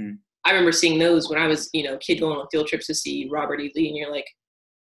 I remember seeing those when I was, you know, a kid going on field trips to see Robert E. Lee, and you're like,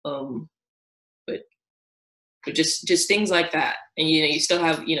 but just things like that. And, you know, you still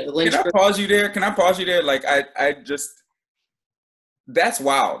have, you know, the Lynch. Can I pause you there? Like, I just, that's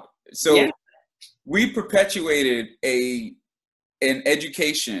wild. So yeah. We perpetuated an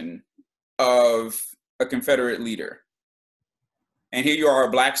education of a Confederate leader. And here you are, a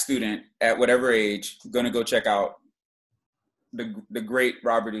Black student at whatever age, going to go check out the great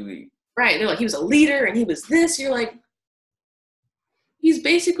Robert E. Lee. Right. They're like, he was a leader and he was this. You're like, he's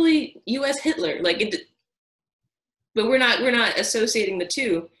basically U.S. Hitler. Like, but we're not associating the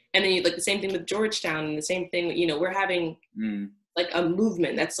two. And then like the same thing with Georgetown, and the same thing, you know, we're having like a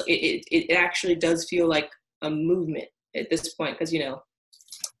movement. That's it actually does feel like a movement at this point, because, you know,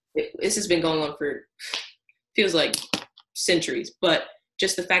 this has been going on for, feels like centuries. But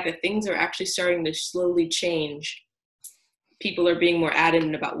just the fact that things are actually starting to slowly change. People are being more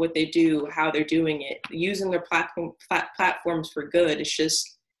adamant about what they do, how they're doing it, using their platforms for good. It's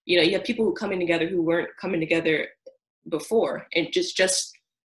just, you know, you have people who coming together who weren't coming together before, and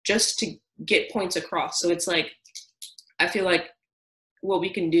just to get points across. So it's like, I feel like what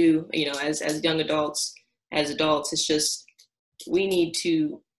we can do, you know, as young adults, as adults, it's just, we need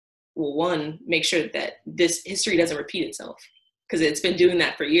to, well, one, make sure that this history doesn't repeat itself, because it's been doing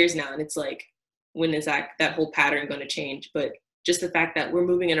that for years now. And it's like, when is that whole pattern going to change? But just the fact that we're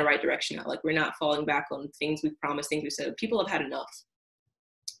moving in the right direction now, like we're not falling back on things we promised, things we said. People have had enough.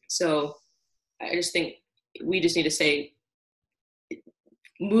 So I just think we just need to say,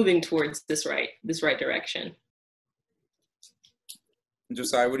 moving towards this right direction.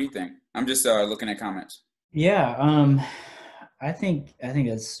 Josiah, what do you think? I'm just looking at comments. Yeah, I think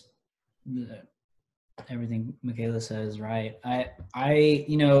that's everything Micaela says, right? I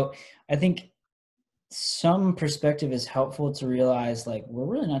you know, I think some perspective is helpful to realize, like, we're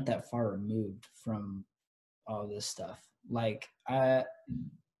really not that far removed from all this stuff. Like, I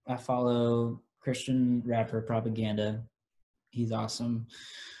follow Christian rapper Propaganda. He's awesome.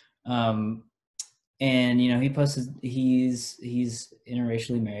 and he posted he's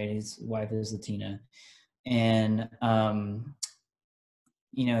interracially married. His wife is Latina, and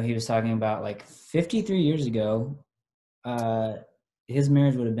he was talking about like 53 years ago, his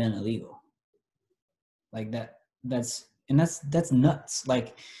marriage would have been illegal. Like that's nuts.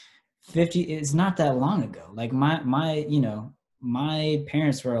 Like 50, it's not that long ago. Like my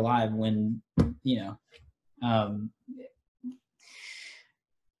parents were alive when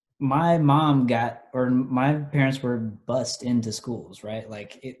my mom my parents were bused into schools, right?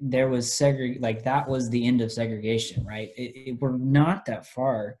 Like there was like that was the end of segregation, right? We're not that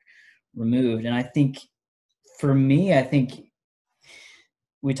far removed. And I think for me, I think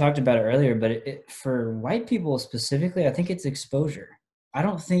we talked about it earlier, but for white people specifically, I think it's exposure. I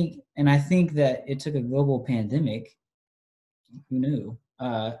think that it took a global pandemic, who knew,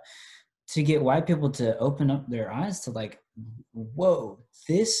 to get white people to open up their eyes to like, whoa,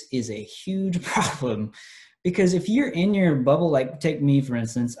 this is a huge problem. Because if you're in your bubble, like take me, for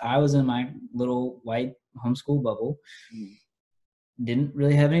instance, I was in my little white homeschool bubble, didn't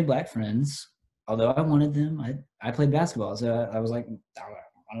really have any black friends, although I wanted them. I played basketball, so I was like, I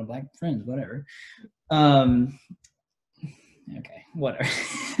wanted black friends, whatever. Okay, whatever.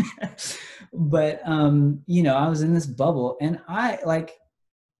 But, I was in this bubble, and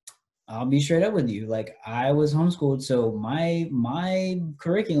I'll be straight up with you. Like, I was homeschooled, so my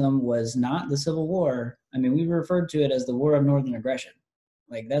curriculum was not the Civil War. I mean, we referred to it as the War of Northern Aggression.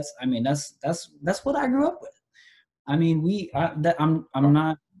 Like, that's what I grew up with. I mean, I'm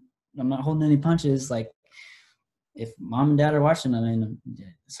not holding any punches. Like, if mom and dad are watching, I mean,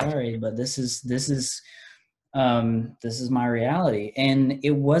 sorry, but this is my reality. And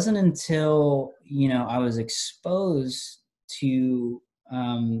it wasn't until I was exposed to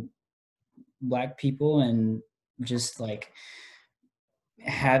black people and just like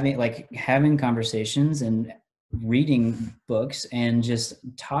having conversations and reading books and just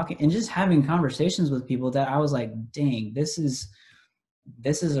talking and just having conversations with people that I was like, dang, this is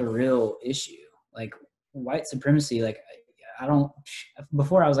a real issue. Like white supremacy, like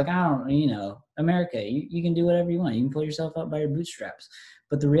before I was like, I don't, America, you can do whatever you want. You can pull yourself up by your bootstraps.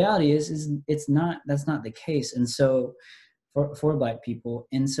 But the reality is that's not the case. And so for black people.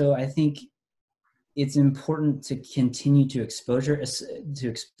 And so I think it's important to continue to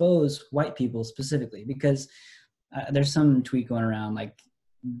expose white people specifically, because there's some tweet going around like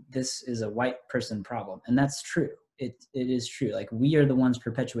this is a white person problem. And that's true. It is true. Like we are the ones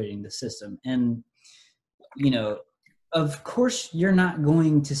perpetuating the system. And, of course you're not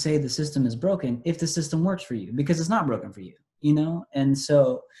going to say the system is broken if the system works for you, because it's not broken for you, And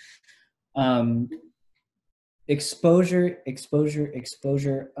so exposure.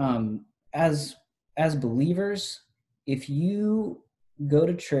 As believers, if you go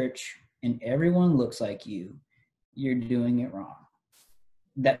to church and everyone looks like you, you're doing it wrong.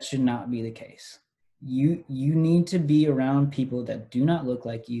 That should not be the case. You need to be around people that do not look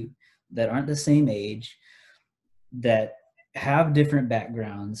like you, that aren't the same age, that have different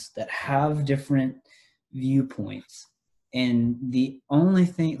backgrounds, that have different viewpoints. And the only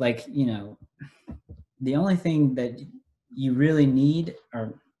thing that you really need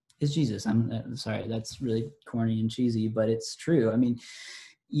is Jesus. I'm sorry, that's really corny and cheesy, but it's true. I mean,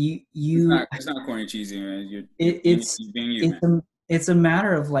 it's not corny and cheesy, man. It's a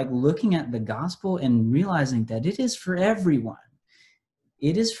matter of like looking at the gospel and realizing that it is for everyone.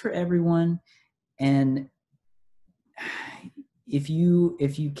 It is for everyone. And if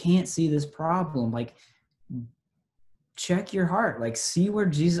you can't see this problem, like check your heart, like see where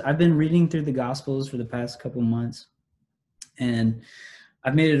Jesus. I've been reading through the gospels for the past couple months, and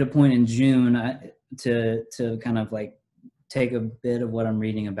I've made it a point in June to kind of like take a bit of what I'm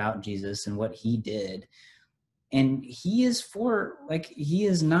reading about Jesus and what he did. And he is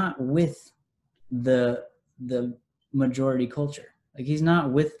not with the majority culture. Like he's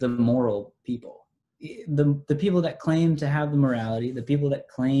not with the moral people. The people that claim to have the morality, the people that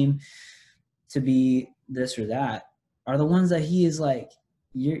claim to be this or that are the ones that he is like,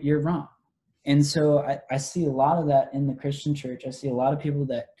 you're wrong. And so I see a lot of that in the Christian church. I see a lot of people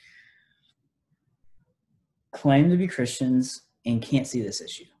that claim to be Christians and can't see this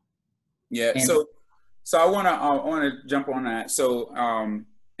issue. Yeah. And so I want to jump on that. So,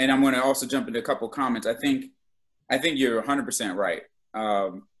 and I'm going to also jump into a couple of comments. I think you're 100% right.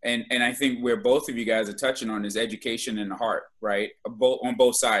 And I think where both of you guys are touching on is education and the heart, right? On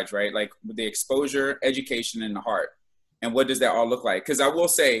both sides, right? Like the exposure, education, and the heart. And what does that all look like? Because I will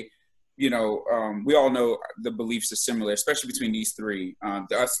say, we all know the beliefs are similar, especially between these three,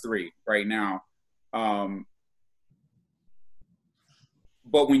 us three right now. But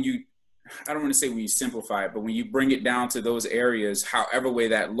when you, I don't want to say when you simplify it, but when you bring it down to those areas, however way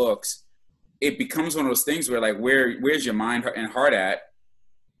that looks, it becomes one of those things where like, where's your mind and heart at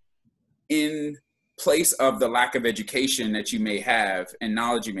in place of the lack of education that you may have and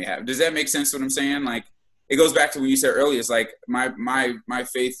knowledge you may have. Does that make sense what I'm saying? Like, it goes back to what you said earlier. It's like my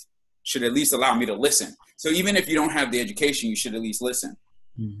faith should at least allow me to listen. So even if you don't have the education, you should at least listen.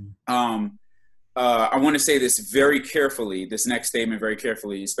 Mm-hmm. I want to say this very carefully, this next statement very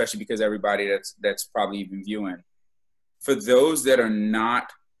carefully, especially because everybody that's probably even viewing. For those that are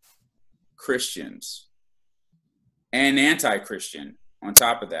not Christians and anti-Christian on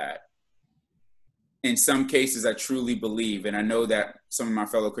top of that, in some cases, I truly believe, and I know that some of my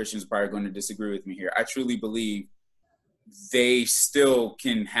fellow Christians are probably going to disagree with me here, I truly believe they still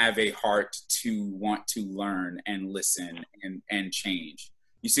can have a heart to want to learn and listen and change.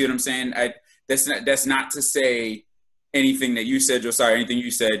 You see what I'm saying? That's not to say anything that you said, Josiah, anything you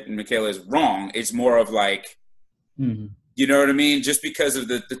said, Micaela, is wrong. It's more of like, you know what I mean? Just because of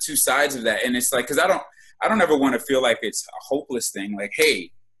the two sides of that. And it's like, because I don't ever want to feel like it's a hopeless thing. Like,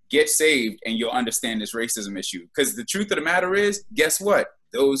 hey, get saved and you'll understand this racism issue. Because the truth of the matter is, guess what?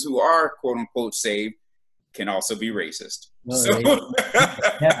 Those who are quote unquote saved can also be racist. Well, so.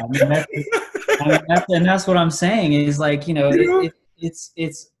 Yeah, and that's what I'm saying is like, you know,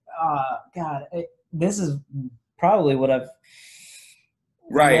 it's God, this is probably what I've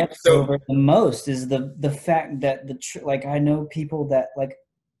right. So over the most is the fact that like I know people that like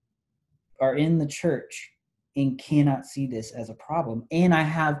are in the church and cannot see this as a problem. And I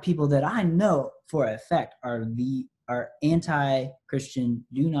have people that I know for a fact are anti-Christian,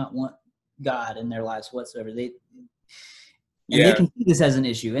 do not want God in their lives whatsoever. They can see this as an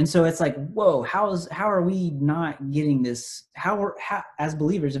issue. And so it's like, whoa, how are we not getting this? How as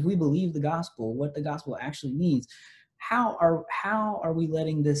believers, if we believe the gospel, what the gospel actually means, how are we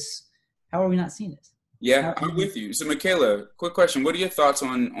letting this, how are we not seeing this? Yeah, I'm with you. So Micaela, quick question. What are your thoughts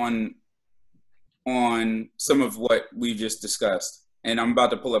on some of what we just discussed? And I'm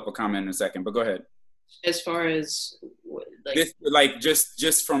about to pull up a comment in a second, but go ahead. As far as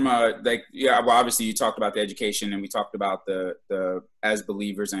just from well, obviously you talked about the education and we talked about the as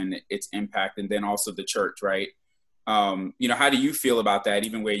believers and its impact, and then also the church, right? You know, how do you feel about that,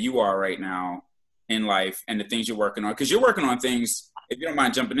 even where you are right now in life and the things you're working on? Because you're working on things, if you don't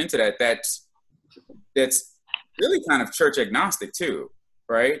mind jumping into that, that's really kind of church agnostic too,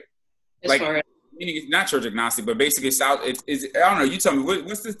 right? Meaning not church agnostic, but basically I don't know, you tell me,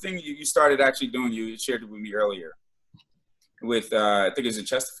 what's the thing you started actually doing, you shared it with me earlier with, I think it was in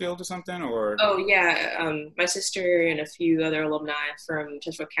Chesterfield or something, or? Oh yeah, my sister and a few other alumni from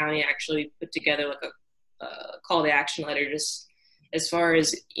Chesterfield County actually put together like a call to action letter, just as far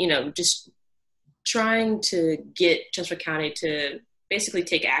as, you know, just trying to get Chesterfield County to basically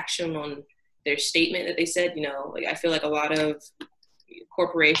take action on their statement that they said. You know, like I feel like a lot of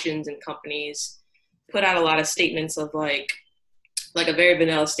corporations and companies put out a lot of statements of like a very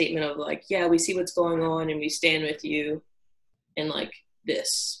vanilla statement of like, yeah, we see what's going on and we stand with you and like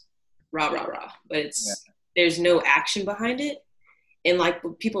this rah rah rah, but there's no action behind it. And like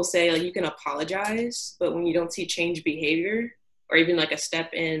people say, like, you can apologize, but when you don't see change behavior or even like a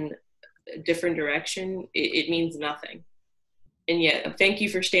step in a different direction, it means nothing. And yet, thank you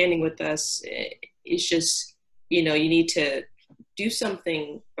for standing with us. It's just, you know, you need to do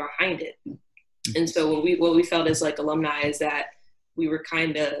something behind it. And so what we felt as like alumni is that we were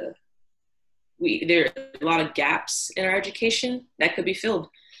there are a lot of gaps in our education that could be filled.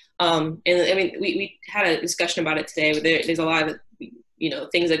 And I mean, we had a discussion about it today, but there's a lot of, you know,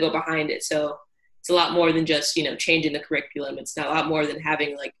 things that go behind it. So it's a lot more than just, you know, changing the curriculum. It's not a lot more than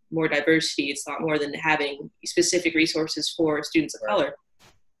having like more diversity. It's a lot more than having specific resources for students of color.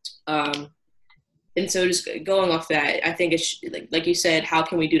 And so just going off that, I think it's like you said, how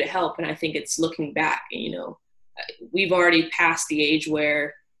can we do to help? And I think it's looking back, you know, we've already passed the age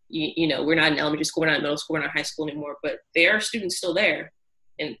where, you know, we're not in elementary school, we're not in middle school, we're not in high school anymore, but there are students still there.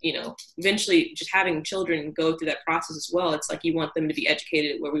 And, you know, eventually just having children go through that process as well, it's like you want them to be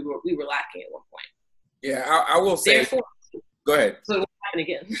educated where we were lacking at one point. Yeah, I will say, therefore, go ahead. So it won't happen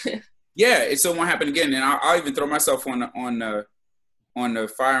again. Yeah, so it won't happen again. And I'll even throw myself on the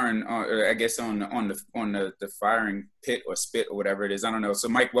firing, I guess on the firing pit or spit or whatever it is. I don't know. So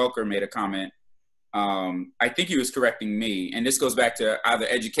Mike Welker made a comment. I think he was correcting me, and this goes back to either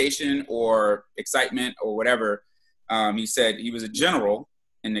education or excitement or whatever. He said he was a general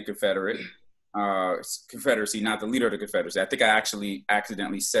in the Confederacy, not the leader of the Confederacy. I think I actually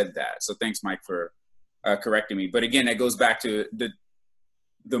accidentally said that. So thanks, Mike, for correcting me. But again, that goes back to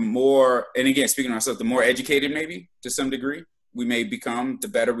the more, and again, speaking of myself, the more educated maybe to some degree. we may become, the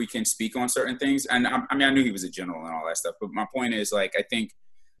better we can speak on certain things. And I mean, I knew he was a general and all that stuff, but my point is, like, I think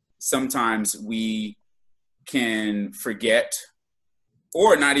sometimes we can forget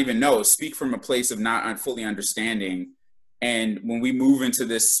or not even know, speak from a place of not fully understanding. And when we move into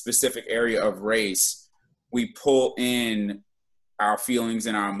this specific area of race, we pull in our feelings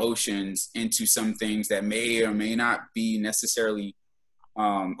and our emotions into some things that may or may not be necessarily,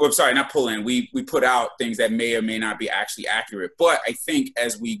 not pull in, we put out things that may or may not be actually accurate. But I think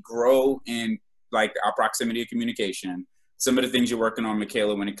as we grow in, like, our proximity of communication, some of the things you're working on,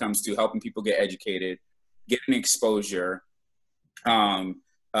 Micaela, when it comes to helping people get educated, getting exposure,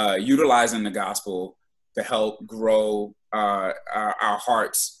 utilizing the gospel to help grow our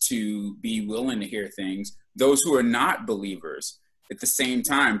hearts to be willing to hear things. Those who are not believers, at the same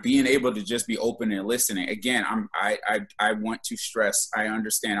time, being able to just be open and listening. Again, I want to stress, I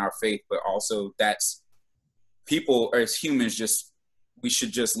understand our faith, but also that's people as humans, just, we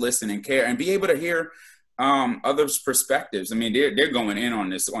should just listen and care and be able to hear others' perspectives. I mean, they're going in on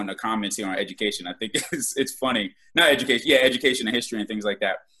this, on the comments here on education. I think it's funny. Not education, yeah, education and history and things like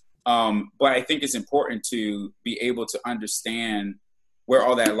that. But I think it's important to be able to understand where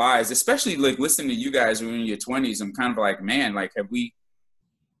all that lies, especially like listening to you guys when you're in your 20s. I'm kind of like, man, like,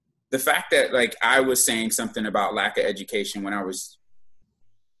 the fact that, like, I was saying something about lack of education when I was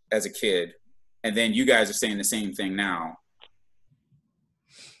as a kid, and then you guys are saying the same thing now.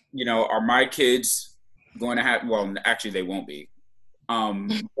 You know, are my kids going to have, well, actually they won't be.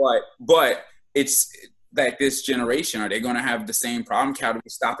 But it's like, this generation, are they going to have the same problem? How do we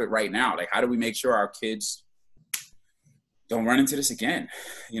stop it right now? Like, how do we make sure our kids don't run into this again?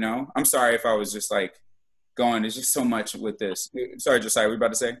 You know, I'm sorry if I was just like going, there's just so much with this. Sorry, Josiah, you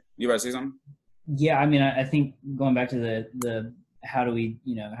about to say something? Yeah. I mean, I think going back to the, how do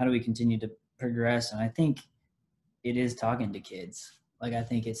we continue to progress? And I think it is talking to kids. Like, I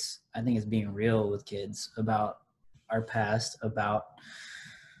think it's being real with kids about our past, about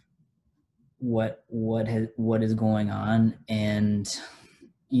what is going on. And,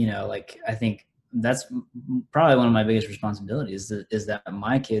 you know, like, I think that's probably one of my biggest responsibilities is that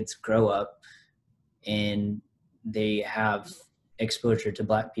my kids grow up and they have exposure to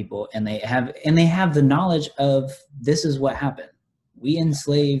Black people, and they have the knowledge of, this is what happened. We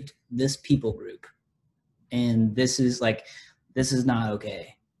enslaved this people group, and this is not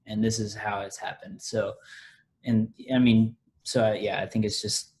okay, and this is how it's happened. So, and I mean, so yeah, I think it's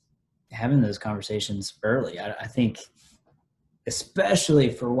just having those conversations early. I think, especially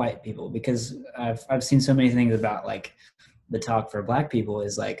for white people, because I've seen so many things about, like, the talk for Black people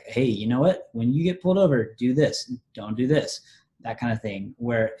is like, hey, you know what? When you get pulled over, do this, don't do this, that kind of thing.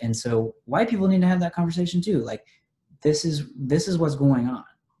 And so white people need to have that conversation too. Like, this is what's going on,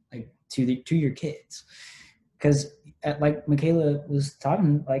 like, to your kids. Because, like Micaela was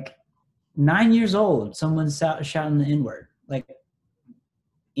talking, like, 9 years old, someone's shouting the N-word, like,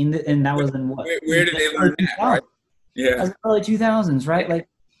 and that was in what? Where did they learn that? Right? Yeah, that was early 2000s, right? Like,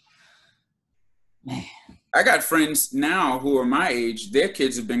 man. I got friends now who are my age. Their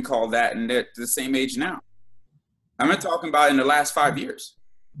kids have been called that, and they're the same age now. I'm not talking about in the last 5 years.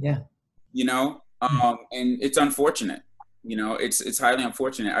 Yeah. You know, and it's unfortunate. You know, it's highly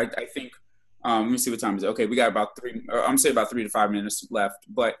unfortunate. I think. Let me see what time is it. Okay, we got about 3 to 5 minutes left.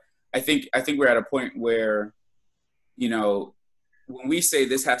 But I think we're at a point where, you know, when we say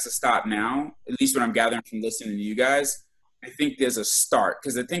this has to stop now, at least what I'm gathering from listening to you guys, I think there's a start,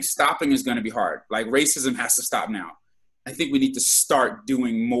 because I think stopping is going to be hard. Like, racism has to stop now. I think we need to start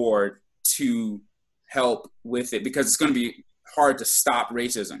doing more to help with it, because it's going to be hard to stop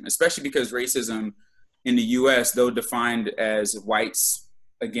racism, especially because racism in the U.S., though defined as whites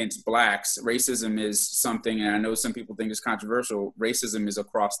against Blacks, racism is something, and I know some people think it's controversial, racism is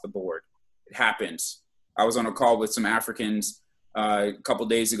across the board. It happens. I was on a call with some Africans a couple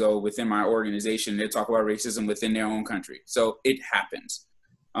days ago within my organization. They talk about racism within their own country. So it happens.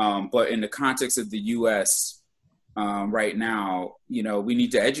 But in the context of the U.S. Right now, you know, we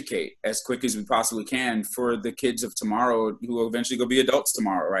need to educate as quick as we possibly can for the kids of tomorrow who will eventually go be adults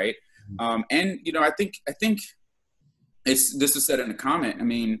tomorrow, right? And, you know, I think this was said in a comment, I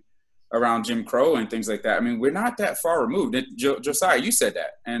mean, around Jim Crow and things like that. I mean, we're not that far removed. Josiah, you said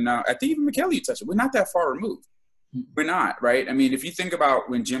that. And I think even Micaela, you touched it. We're not that far removed. We're not, right? I mean, if you think about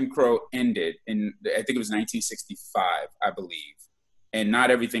when Jim Crow ended in, I think it was 1965, I believe, and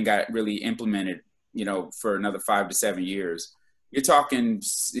not everything got really implemented, you know, for another 5 to 7 years. You're talking,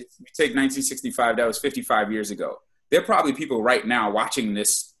 if you take 1965, that was 55 years ago. There are probably people right now watching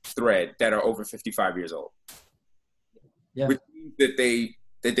this thread that are over 55 years old. Yeah. Which means that they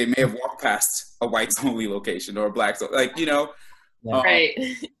that they may have walked past a whites only location or a blacks, like, you know. Yeah. Right.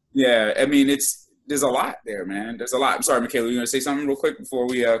 Yeah, I mean, there's a lot there, man. There's a lot. I'm sorry, Micaela, you gonna say something real quick before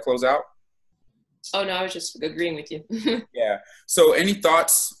we close out? Oh no, I was just agreeing with you. Yeah. So any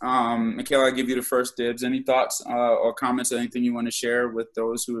thoughts, Micaela, I'll give you the first dibs. Any thoughts or comments, anything you want to share with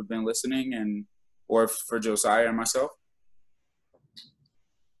those who have been listening, or for Josiah and myself?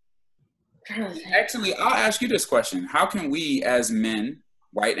 Actually, I'll ask you this question. How can we as men,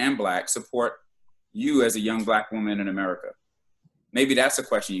 white and black, support you as a young black woman in America? Maybe that's a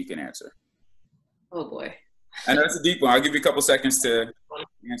question you can answer. Oh boy. I know that's a deep one. I'll give you a couple seconds to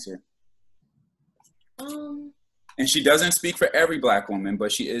answer. And she doesn't speak for every black woman,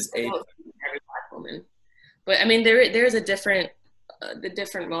 but she is every black woman. But I mean, there's a different, the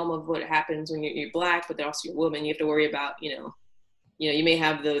different realm of what happens when you're black, but also you're a woman. You have to worry about, you may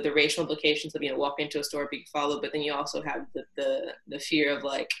have the racial implications of, walking into a store being followed, but then you also have the fear of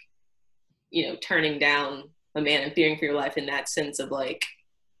like, turning down a man and fearing for your life in that sense of like,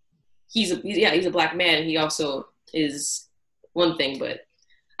 he's a black man and he also is one thing, but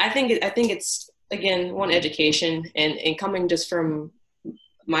I think it's, again, one, education, and coming just from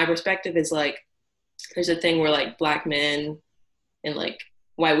my perspective is like, there's a thing where like black men and like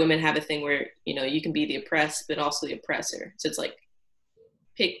white women have a thing where, you can be the oppressed, but also the oppressor. So it's like,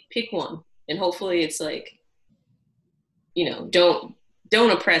 pick one. And hopefully it's like, don't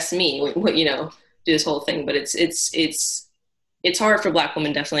oppress me, do this whole thing. But it's hard for black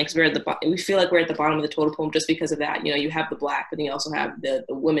women, definitely, because we feel like we're at the bottom of the totem pole just because of that. You have the black, but then you also have the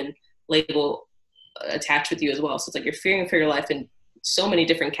women label attached with you as well. So it's like you're fearing for your life in so many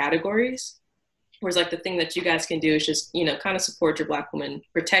different categories. Whereas like the thing that you guys can do is just, kind of support your black woman,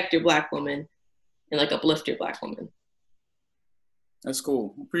 protect your black woman, and like uplift your black woman. That's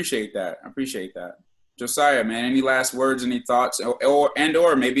cool. Appreciate that. Josiah, man, any last words, any thoughts,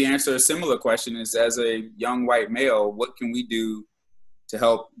 or maybe answer a similar question is, as a young white male, what can we do to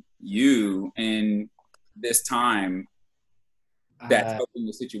help you in this time that's helping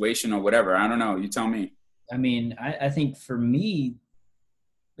the situation or whatever? I don't know. You tell me. I mean, I think for me,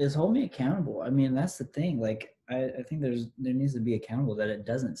 is hold me accountable. I mean, that's the thing. Like, I think there needs to be accountable, that it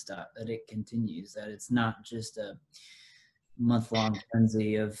doesn't stop, that it continues, that it's not just a month-long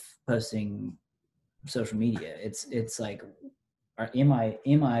frenzy of posting social media. It's like, am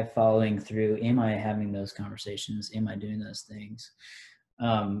I following through? Am I having those conversations? Am I doing those things?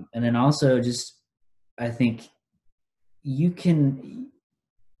 And then also just, I think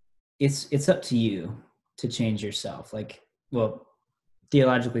it's up to you to change yourself. Like, well,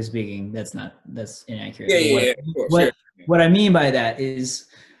 theologically speaking, that's inaccurate. Yeah. What I mean by that is,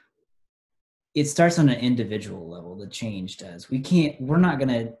 it starts on an individual level. The change does. We're not going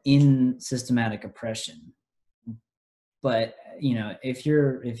to end systematic oppression, but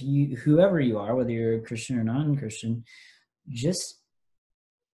whoever you are, whether you're a Christian or non-Christian, just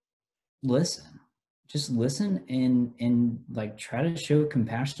listen and like try to show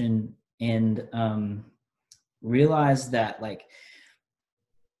compassion and realize that like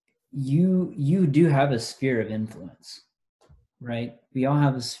you do have a sphere of influence, right? We all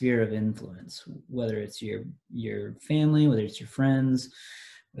have a sphere of influence, whether it's your family, whether it's your friends,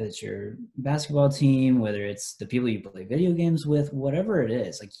 whether it's your basketball team, whether it's the people you play video games with, whatever it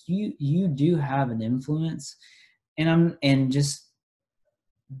is. Like you do have an influence, and just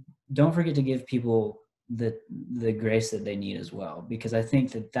don't forget to give people the grace that they need as well, because I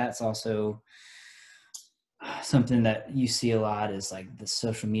think that's also something that you see a lot, is like the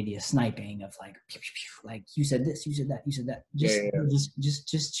social media sniping of like, pew, pew, pew, like you said this, you said that, you said that.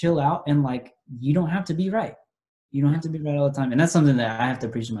 Just chill out, and like you don't have to be right. You don't have to be right all the time, and that's something that I have to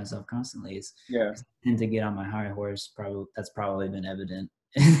preach to myself constantly. Is I tend to get on my high horse. That's probably been evident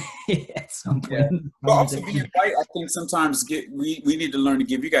at some point. Yeah. But also being white, I think sometimes we need to learn to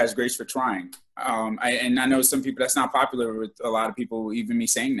give you guys grace for trying. I know some people, that's not popular with a lot of people, even me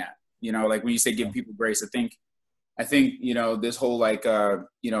saying that. Like when you say give people grace, I think this whole like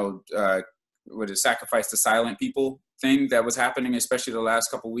sacrifice to silent people thing that was happening, especially the last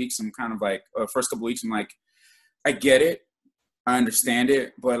couple of weeks. I'm kind of like first couple of weeks, I'm like, I get it, I understand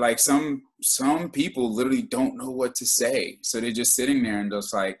it, but like some people literally don't know what to say, so they're just sitting there and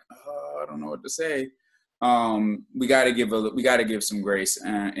just like, oh, I don't know what to say. We got to give some grace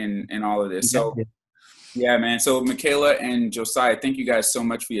in all of this. So. Yeah, man. So Micaela and Josiah, thank you guys so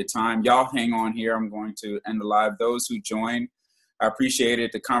much for your time. Y'all hang on here. I'm going to end the live. Those who joined, I appreciate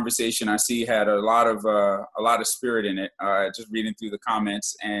it. The conversation I see had a lot of spirit in it. Just reading through the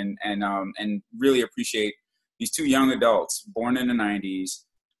comments and really appreciate these two young adults born in the 90s,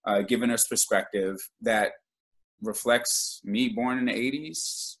 giving us perspective that reflects me born in the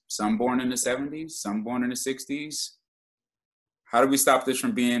 80s, some born in the 70s, some born in the 60s. How do we stop this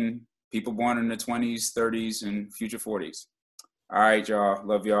from being people born in the 20s, 30s, and future 40s? All right, y'all.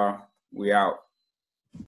 Love y'all. We out.